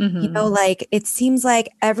about. You know, like it seems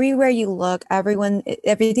like everywhere you look,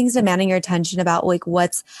 everything's demanding your attention about like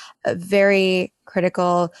what's a very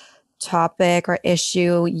critical topic or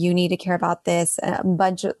issue. You need to care about this, a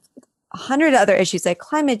bunch of 100 other issues like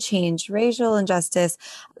climate change, racial injustice,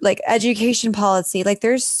 like education policy. Like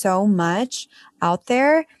there's so much out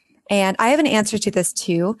there. And I have an answer to this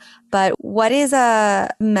too, but what is a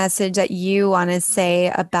message that you want to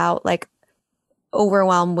say about like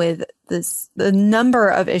overwhelmed with the number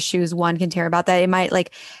of issues one can care about, that it might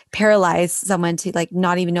like paralyze someone to like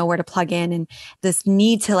not even know where to plug in, and this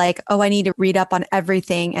need to like, I need to read up on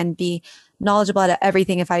everything and be knowledgeable about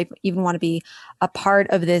everything if I even want to be a part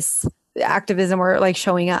of this activism or like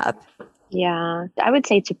showing up. Yeah, I would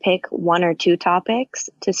say to pick one or two topics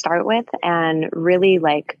to start with and really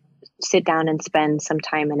like sit down and spend some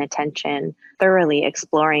time and attention thoroughly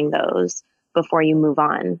exploring those before you move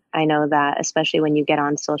on. I know that especially when you get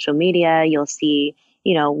on social media, you'll see,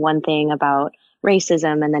 you know, one thing about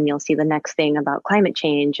racism, and then you'll see the next thing about climate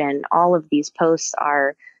change. And all of these posts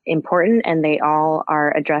are important, and they all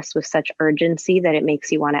are addressed with such urgency that it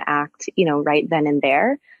makes you want to act, you know, right then and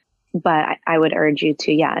there. But I would urge you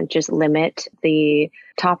to, just limit the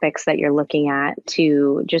topics that you're looking at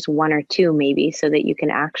to just one or two maybe, so that you can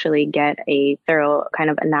actually get a thorough kind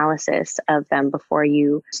of analysis of them before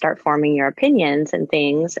you start forming your opinions and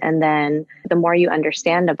things. And then the more you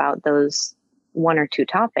understand about those one or two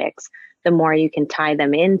topics, the more you can tie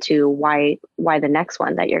them into why the next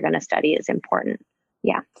one that you're going to study is important.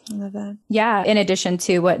 Yeah. I love that. Yeah. In addition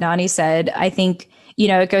to what Nani said, I think, you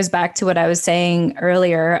know, it goes back to what I was saying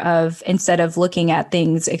earlier of instead of looking at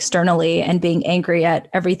things externally and being angry at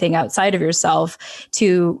everything outside of yourself,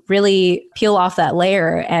 to really peel off that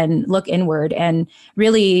layer and look inward and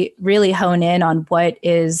really, really hone in on what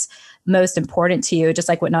is most important to you. Just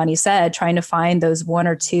like what Nani said, trying to find those one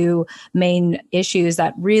or two main issues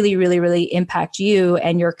that really, really, really impact you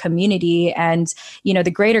and your community and, you know, the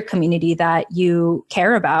greater community that you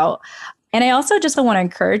care about. And I also just want to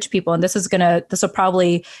encourage people, and this will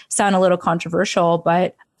probably sound a little controversial,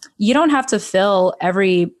 but you don't have to fill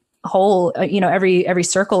every hole, every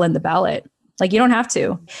circle in the ballot. Like you don't have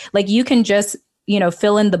to. Like you can just,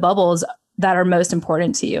 fill in the bubbles that are most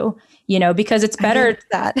important to you, because it's better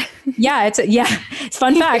that. It's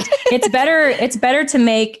fun fact. It's better to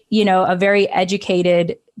make, a very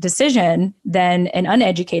educated decision than an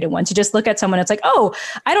uneducated one. To just look at someone, it's like, oh,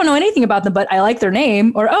 I don't know anything about them, but I like their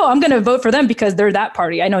name, or, oh, I'm going to vote for them because they're that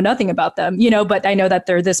party. I know nothing about them, but I know that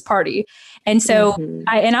they're this party. And so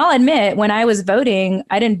I'll admit, when I was voting,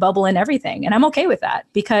 I didn't bubble in everything, and I'm okay with that,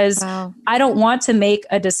 because I don't want to make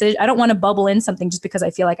a decision. I don't want to bubble in something just because I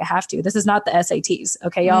feel like I have to. This is not the SATs.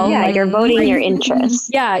 Okay, y'all. Yeah. You're voting your interests.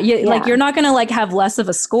 Like, you're not going to like have less of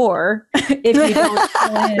a score if you don't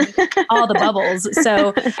fill in all the bubbles.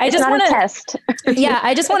 So I just want to test.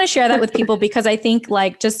 I just want to share that with people, because I think,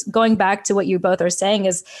 like, just going back to what you both are saying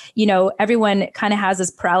is, everyone kind of has this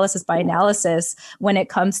paralysis by analysis when it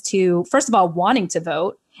comes to, first of all, wanting to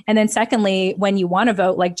vote. And then secondly, when you want to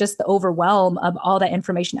vote, like, just the overwhelm of all that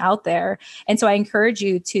information out there. And so I encourage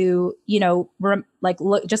you to,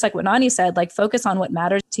 look, just like what Nani said, like, focus on what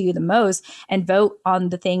matters to you the most and vote on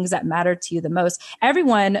the things that matter to you the most.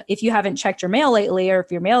 Everyone, if you haven't checked your mail lately, or if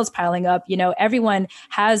your mail is piling up, everyone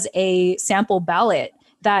has a sample ballot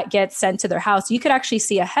that gets sent to their house. You could actually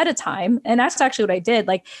see ahead of time. And that's actually what I did.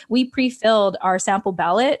 Like, we pre-filled our sample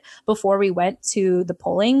ballot before we went to the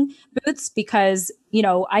polling booths, because,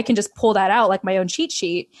 I can just pull that out like my own cheat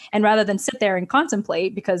sheet. And rather than sit there and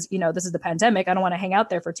contemplate, because, this is the pandemic, I don't want to hang out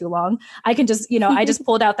there for too long. I can just, I just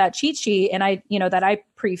pulled out that cheat sheet, and that I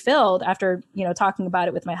pre-filled after, talking about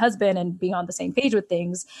it with my husband and being on the same page with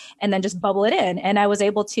things, and then just bubble it in. And I was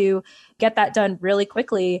able to get that done really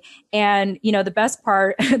quickly. And, the best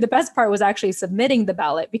part was actually submitting the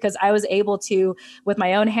ballot, because I was able to, with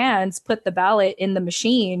my own hands, put the ballot in the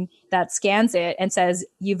machine that scans it and says,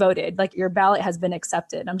 you voted, like, your ballot has been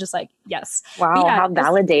accepted. I'm just like, yes. Wow. How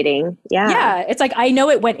validating. Yeah. It's like, I know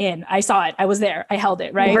it went in. I saw it. I was there. I held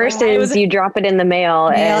it. Right. Versus you drop it in the mail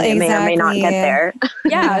and it may or may not get there.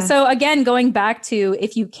 Yeah. So again, going back to,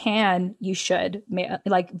 if you can, you should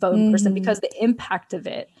vote in person, because the impact of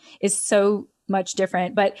it is so much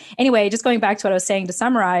different. But anyway, just going back to what I was saying to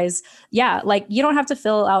summarize, like, you don't have to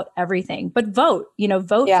fill out everything, but vote,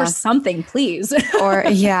 vote for something, please. Or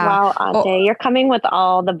Wow, Ante, you're coming with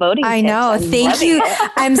all the voting I tips. know. Thank you.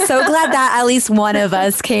 I'm so glad that at least one of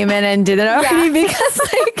us came in and did it already, because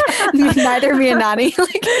like, neither me and Nani,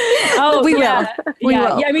 we will.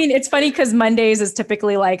 Yeah. I mean, it's funny, because Mondays is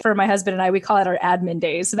typically, like, for my husband and I, we call it our admin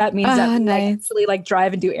days. So that means that we actually like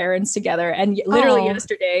drive and do errands together. And literally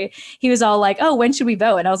yesterday, he was all like, oh, when should we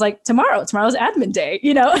vote? And I was like, tomorrow's admin day,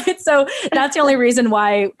 So that's the only reason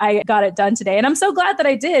why I got it done today. And I'm so glad that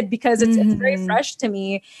I did, because it's very fresh to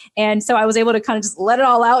me. And so I was able to kind of just let it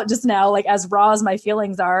all out just now, like, as raw as my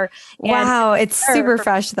feelings are. And wow. It's super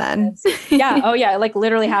fresh then. Yeah. Oh yeah. Like,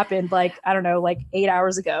 literally happened, like, I don't know, like 8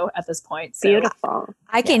 hours ago at this point. So, beautiful.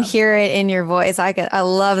 I can hear it in your voice. I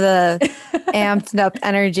love the amped up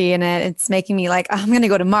energy in it. It's making me like, I'm going to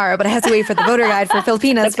go tomorrow, but I have to wait for the voter guide for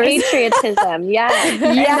Filipinas. The patriotism. Yes.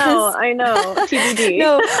 I know. TBD.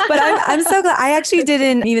 No, but I'm so glad. I actually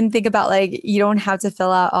didn't even think about, like, you don't have to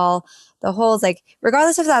fill out all the holes, like,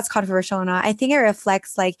 regardless if that's controversial or not. I think it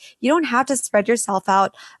reflects, like, you don't have to spread yourself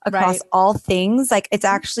out across all things. Like, it's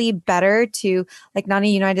actually better to, like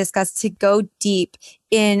Nani, you and I discussed, to go deep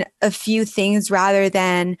in a few things rather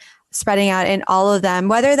than spreading out in all of them,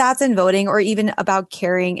 whether that's in voting or even about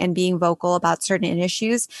caring and being vocal about certain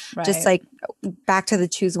issues. Just like back to the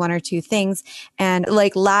choose one or two things. And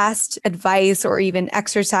like, last advice or even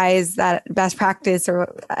exercise, that best practice,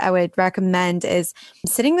 or I would recommend, is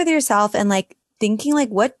sitting with yourself and like thinking, like,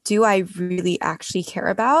 what do I really actually care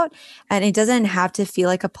about? And it doesn't have to feel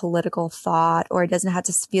like a political thought, or it doesn't have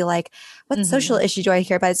to feel like, what social issue do I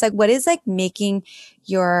care about? It's like, what is like making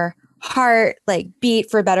your heart like beat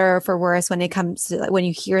for better or for worse when it comes to, like, when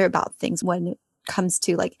you hear about things, when it comes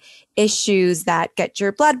to like issues that get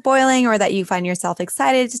your blood boiling, or that you find yourself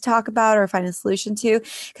excited to talk about or find a solution to.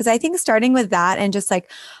 Because I think starting with that and just like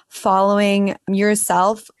following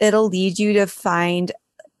yourself, it'll lead you to find,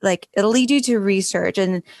 like, it'll lead you to research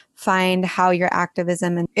and find how your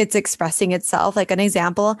activism and it's expressing itself. Like, an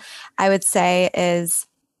example I would say is,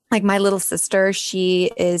 like, my little sister,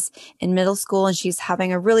 she is in middle school and she's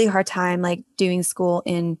having a really hard time, like, doing school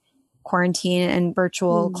in quarantine and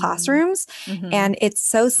virtual classrooms. And it's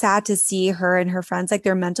so sad to see her and her friends, like,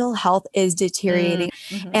 their mental health is deteriorating.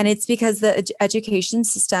 And it's because the education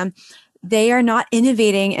system, they are not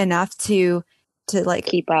innovating enough to like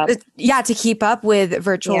keep up. To keep up with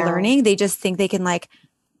virtual learning. They just think they can, like,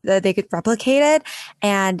 they could replicate it.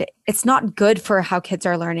 And it's not good for how kids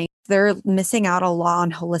are learning. They're missing out a lot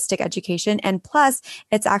on holistic education. And plus,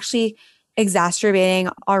 it's actually exacerbating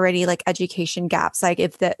already like education gaps. Like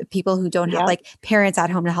if the people who don't have like parents at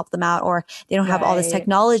home to help them out, or they don't have all this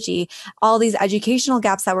technology, all these educational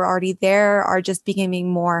gaps that were already there are just becoming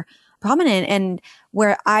more prominent. And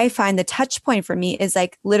where I find the touch point for me is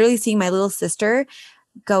like literally seeing my little sister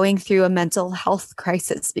going through a mental health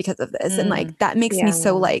crisis because of this. And like, that makes me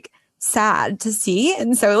so like sad to see.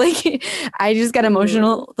 And so like, I just get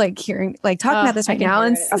emotional, like hearing, like talking about this right now.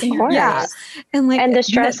 And of course. Yeah. And like, and the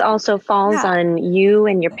stress also falls on you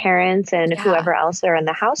and your parents and whoever else are in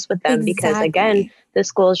the house with them, because again, the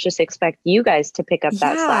schools just expect you guys to pick up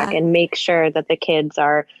that slack and make sure that the kids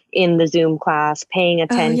are in the Zoom class, paying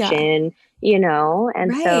attention, you know,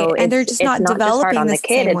 and so and they're just not developing on the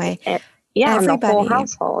same way. On the whole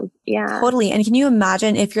household. Yeah. Totally. And can you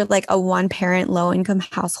imagine if you're like a one parent low income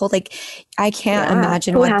household? Like I can't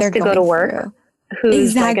imagine what they're going through. Who has to go to work?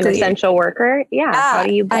 Who's like an essential worker? Yeah. How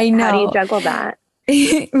do you juggle that?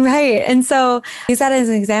 Right. And so I use that as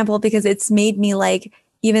an example because it's made me like,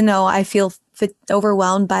 even though I feel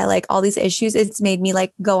overwhelmed by like all these issues, it's made me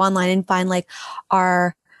like go online and find like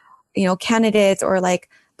our, you know, candidates or like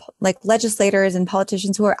legislators and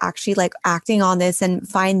politicians who are actually like acting on this and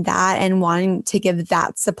find that and wanting to give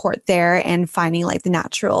that support there and finding like the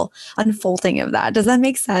natural unfolding of that. Does that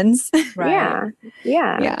make sense? Right.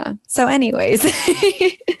 Yeah. So anyways,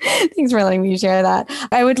 thanks for letting me share that.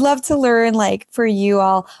 I would love to learn, like, for you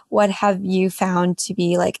all, what have you found to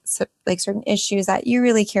be like certain issues that you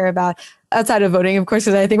really care about outside of voting, of course,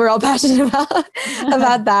 because I think we're all passionate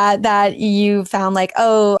about that you found like,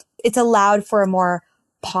 oh, it's allowed for a more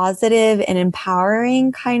positive and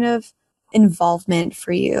empowering kind of involvement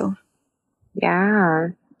for you? Yeah,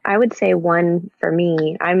 I would say one for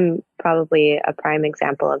me, I'm probably a prime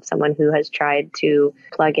example of someone who has tried to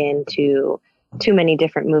plug into too many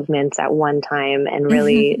different movements at one time and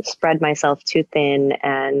really spread myself too thin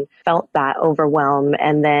and felt that overwhelm,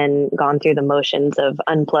 and then gone through the motions of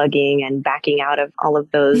unplugging and backing out of all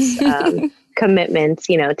of those commitments,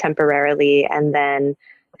 you know, temporarily, and then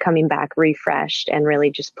coming back refreshed and really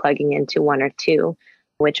just plugging into one or two,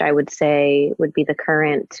 which I would say would be the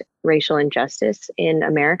current racial injustice in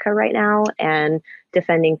America right now, and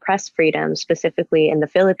defending press freedom, specifically in the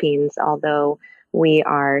Philippines, although we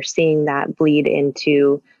are seeing that bleed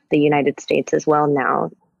into the United States as well now.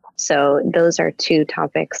 So those are two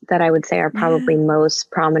topics that I would say are probably most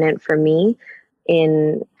prominent for me,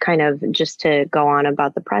 in kind of just to go on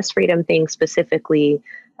about the press freedom thing, specifically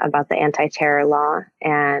about the anti-terror law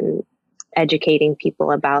and educating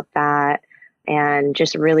people about that, and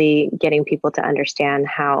just really getting people to understand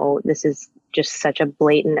how this is just such a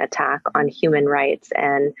blatant attack on human rights.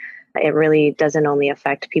 And it really doesn't only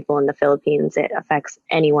affect people in the Philippines, it affects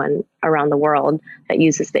anyone around the world that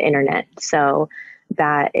uses the internet. So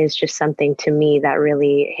that is just something to me that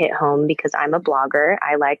really hit home, because I'm a blogger.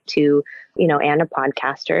 I like to, you know, and a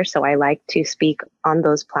podcaster. So I like to speak on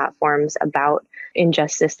those platforms about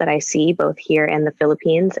injustice that I see both here and the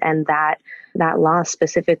Philippines. And that law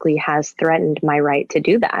specifically has threatened my right to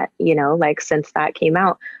do that. You know, like since that came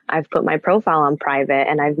out, I've put my profile on private,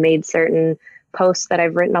 and I've made certain posts that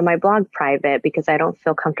I've written on my blog private because I don't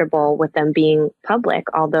feel comfortable with them being public,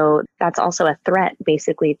 although that's also a threat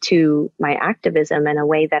basically to my activism and a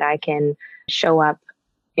way that I can show up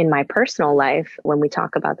in my personal life when we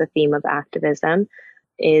talk about the theme of activism,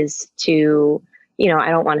 is to, you know,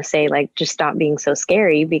 I don't want to say like just stop being so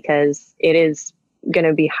scary, because it is going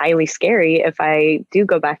to be highly scary if I do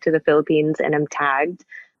go back to the Philippines and am tagged,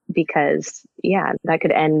 because that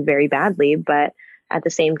could end very badly. But at the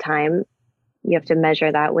same time, you have to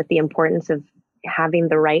measure that with the importance of having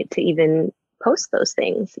the right to even post those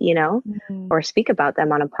things, you know, or speak about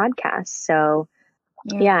them on a podcast. So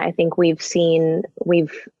I think we've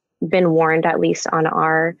been warned, at least on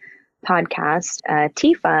our podcast,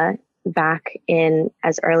 Tifa, back in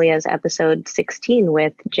as early as episode 16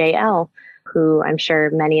 with JL, who I'm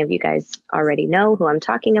sure many of you guys already know who I'm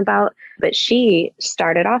talking about. But she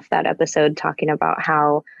started off that episode talking about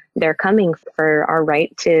how they're coming for our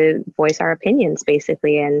right to voice our opinions,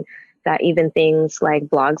 basically. And that even things like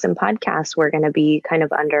blogs and podcasts were going to be kind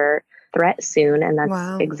of under threat soon. And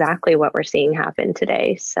that's exactly what we're seeing happen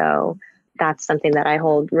today. So that's something that I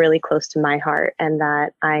hold really close to my heart, and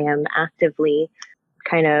that I am actively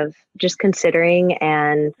kind of just considering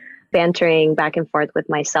and bantering back and forth with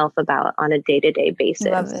myself about on a day-to-day basis.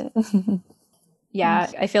 Love it.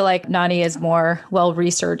 Yeah, I feel like Nani is more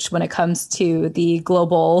well-researched when it comes to the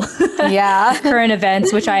global current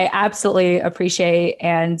events, which I absolutely appreciate.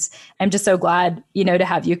 And I'm just so glad, you know, to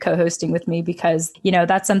have you co-hosting with me, because, you know,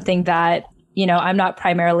 that's something that I'm not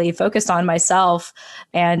primarily focused on myself.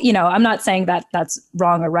 And, I'm not saying that that's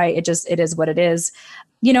wrong or right. It is what it is.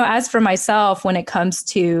 As for myself, when it comes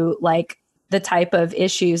to like the type of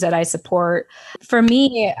issues that I support, for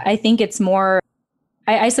me, I think it's more,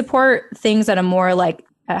 I support things that are more like,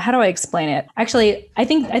 how do I explain it? Actually, I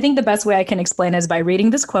think the best way I can explain is by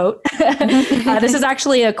reading this quote. This is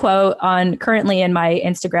actually a quote currently in my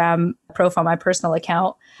Instagram profile, my personal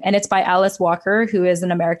account, and it's by Alice Walker, who is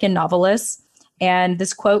an American novelist. And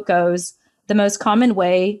this quote goes, "The most common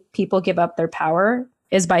way people give up their power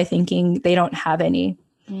is by thinking they don't have any."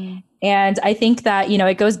 Mm. And I think that,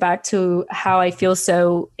 it goes back to how I feel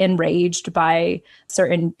so enraged by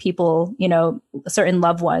certain people, certain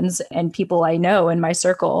loved ones and people I know in my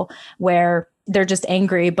circle where they're just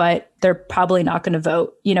angry, but they're probably not going to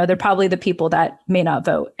vote. They're probably the people that may not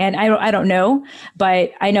vote. And I don't know,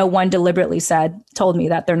 but I know one deliberately told me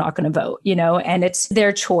that they're not going to vote, and it's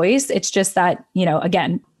their choice. It's just that,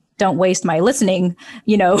 again, don't waste my listening,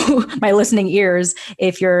 my listening ears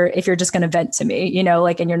if you're just going to vent to me,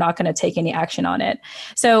 and you're not going to take any action on it.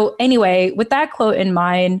 So anyway, with that quote in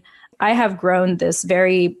mind, I have grown this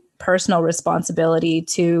very personal responsibility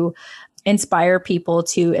to inspire people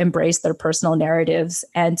to embrace their personal narratives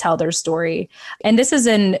and tell their story. And this is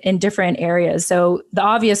in different areas. So the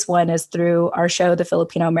obvious one is through our show, the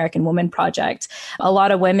Filipino American Woman Project. A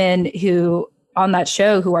lot of women who on that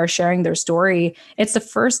show who are sharing their story, it's the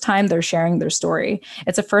first time they're sharing their story.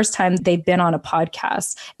 It's the first time they've been on a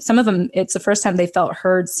podcast. Some of them, it's the first time they felt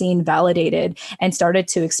heard, seen, validated, and started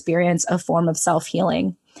to experience a form of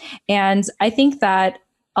self-healing. And I think that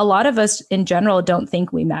a lot of us in general don't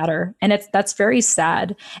think we matter. And that's very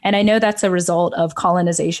sad. And I know that's a result of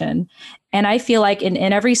colonization. And I feel like in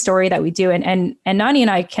every story that we do, and Nani and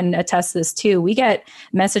I can attest to this too, we get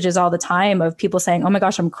messages all the time of people saying, "Oh my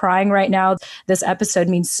gosh, I'm crying right now. This episode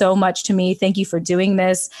means so much to me. Thank you for doing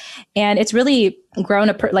this." And it's really grown,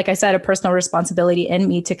 like I said, a personal responsibility in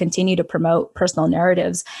me to continue to promote personal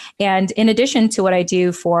narratives. And in addition to what I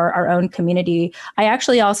do for our own community, I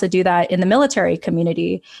actually also do that in the military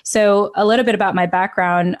community. So a little bit about my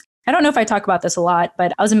background. I don't know if I talk about this a lot,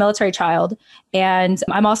 but I was a military child, and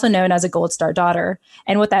I'm also known as a Gold Star daughter.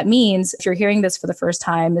 And what that means, if you're hearing this for the first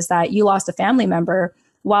time, is that you lost a family member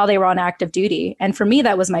while they were on active duty. And for me,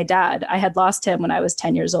 that was my dad. I had lost him when I was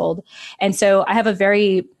 10 years old. And so I have a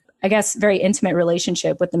very intimate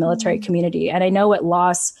relationship with the military community. And I know what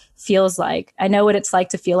loss feels like. I know what it's like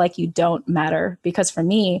to feel like you don't matter. Because for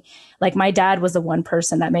me, like my dad was the one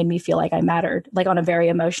person that made me feel like I mattered, like on a very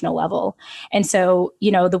emotional level. And so,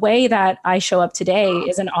 the way that I show up today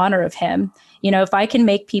is in honor of him. If I can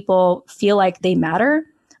make people feel like they matter,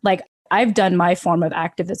 like I've done my form of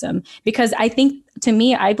activism, because I think, to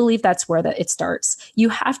me, I believe that's where it starts. You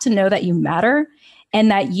have to know that you matter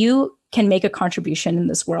and that you can make a contribution in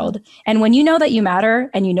this world. And when you know that you matter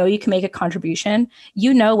and you know you can make a contribution,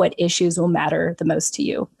 you know what issues will matter the most to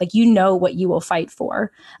you. Like, what you will fight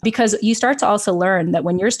for, because you start to also learn that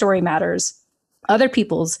when your story matters, other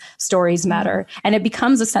people's stories matter. And it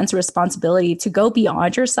becomes a sense of responsibility to go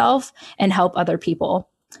beyond yourself and help other people.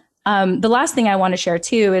 The last thing I want to share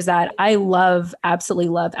too is that I absolutely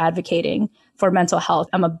love advocating for mental health.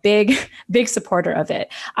 I'm a big supporter of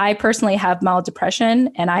it. I personally have mild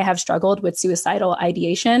depression and I have struggled with suicidal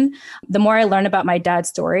ideation. The more I learn about my dad's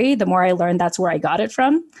story, the more I learn that's where I got it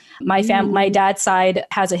from. My dad's side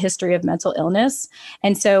has a history of mental illness.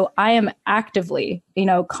 And so I am actively,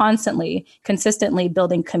 constantly, consistently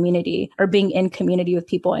building community or being in community with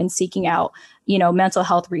people and seeking out, mental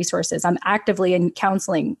health resources. I'm actively in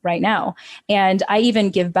counseling right now. And I even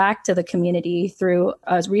give back to the community through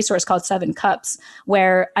a resource called 7 Cups,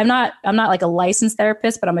 where I'm not like a licensed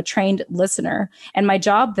therapist, but I'm a trained listener. And my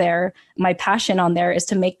job there, my passion on there is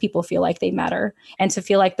to make people feel like they matter and to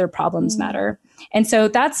feel like their problems matter. And so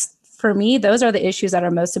that's, for me, those are the issues that are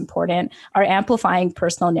most important, are amplifying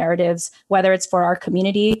personal narratives, whether it's for our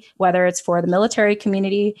community, whether it's for the military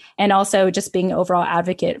community, and also just being an overall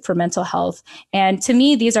advocate for mental health. And to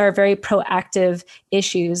me, these are very proactive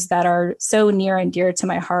issues that are so near and dear to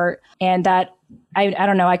my heart, and that I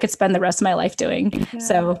don't know, I could spend the rest of my life doing. Yeah.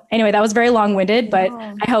 So anyway, that was very long-winded, but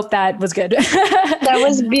I hope that was good. That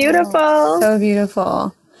was beautiful. So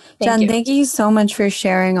beautiful. Jen, thank you so much for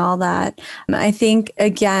sharing all that. I think,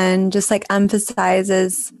 again, just like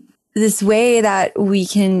emphasizes this way that we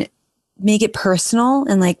can make it personal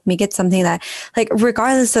and like make it something that, like,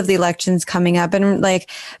 regardless of the elections coming up, and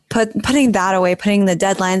like putting that away, putting the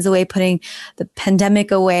deadlines away, putting the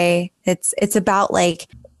pandemic away. It's about like,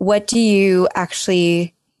 what do you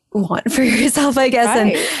actually want for yourself, I guess.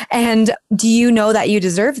 Right. And do you know that you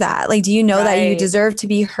deserve that? Like, do you know that you deserve to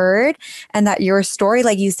be heard and that your story,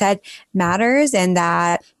 like you said, matters, and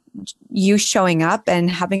that you showing up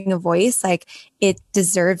and having a voice, like it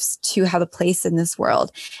deserves to have a place in this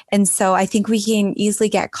world. And so I think we can easily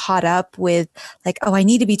get caught up with like, oh, I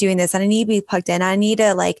need to be doing this and I need to be plugged in. I need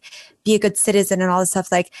to like be a good citizen and all this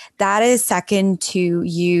stuff. Like that is second to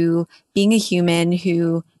you being a human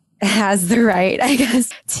who has the right, I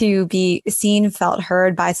guess, to be seen, felt,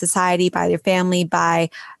 heard by society, by your family, by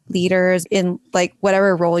leaders in like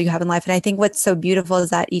whatever role you have in life. And I think what's so beautiful is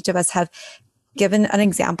that each of us have given an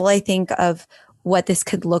example, I think, of what this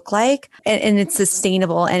could look like, and it's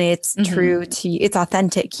sustainable and it's true to you. It's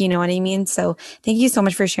authentic. You know what I mean? So thank you so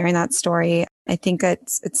much for sharing that story. I think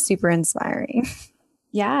it's super inspiring.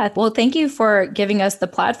 Yeah. Well, thank you for giving us the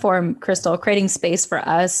platform, Crystal, creating space for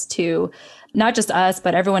us to, not just us,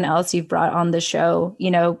 but everyone else you've brought on the show,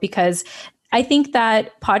 you know, because I think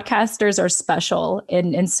that podcasters are special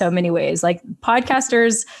in so many ways. Like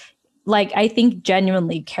podcasters, like I think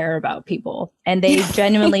genuinely care about people and they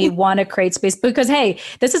genuinely want to create space because, hey,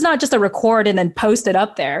 this is not just a record and then post it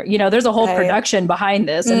up there. You know, there's a whole production behind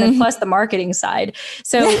this and then plus the marketing side.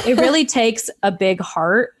 So it really takes a big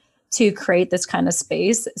heart to create this kind of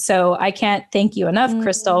space. So I can't thank you enough,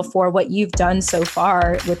 Crystal, for what you've done so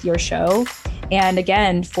far with your show. And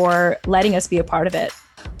again, for letting us be a part of it.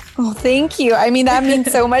 Oh, thank you. I mean, that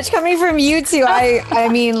means so much coming from you too. I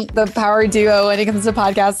mean, the power duo when it comes to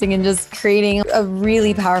podcasting and just creating a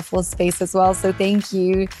really powerful space as well. So thank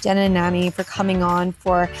you, Jen and Nani, for coming on,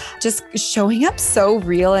 for just showing up so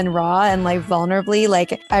real and raw and like vulnerably.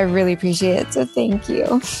 Like, I really appreciate it. So thank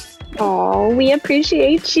you. Oh, we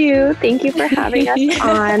appreciate you. Thank you for having us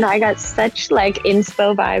on. I got such like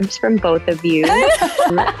inspo vibes from both of you.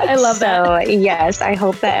 I love that. So yes, I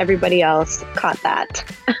hope that everybody else caught that.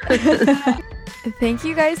 Thank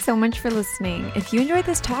you guys so much for listening. If you enjoyed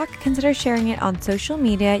this talk, consider sharing it on social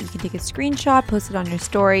media. You can take a screenshot, post it on your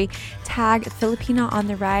story, tag Filipina on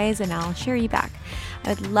the Rise, and I'll share you back.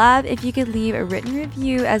 I'd love if you could leave a written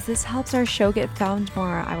review, as this helps our show get found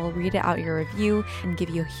more. I will read out your review and give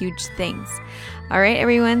you a huge thanks. All right,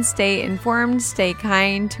 everyone, stay informed, stay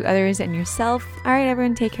kind to others and yourself. All right,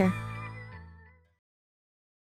 everyone, take care.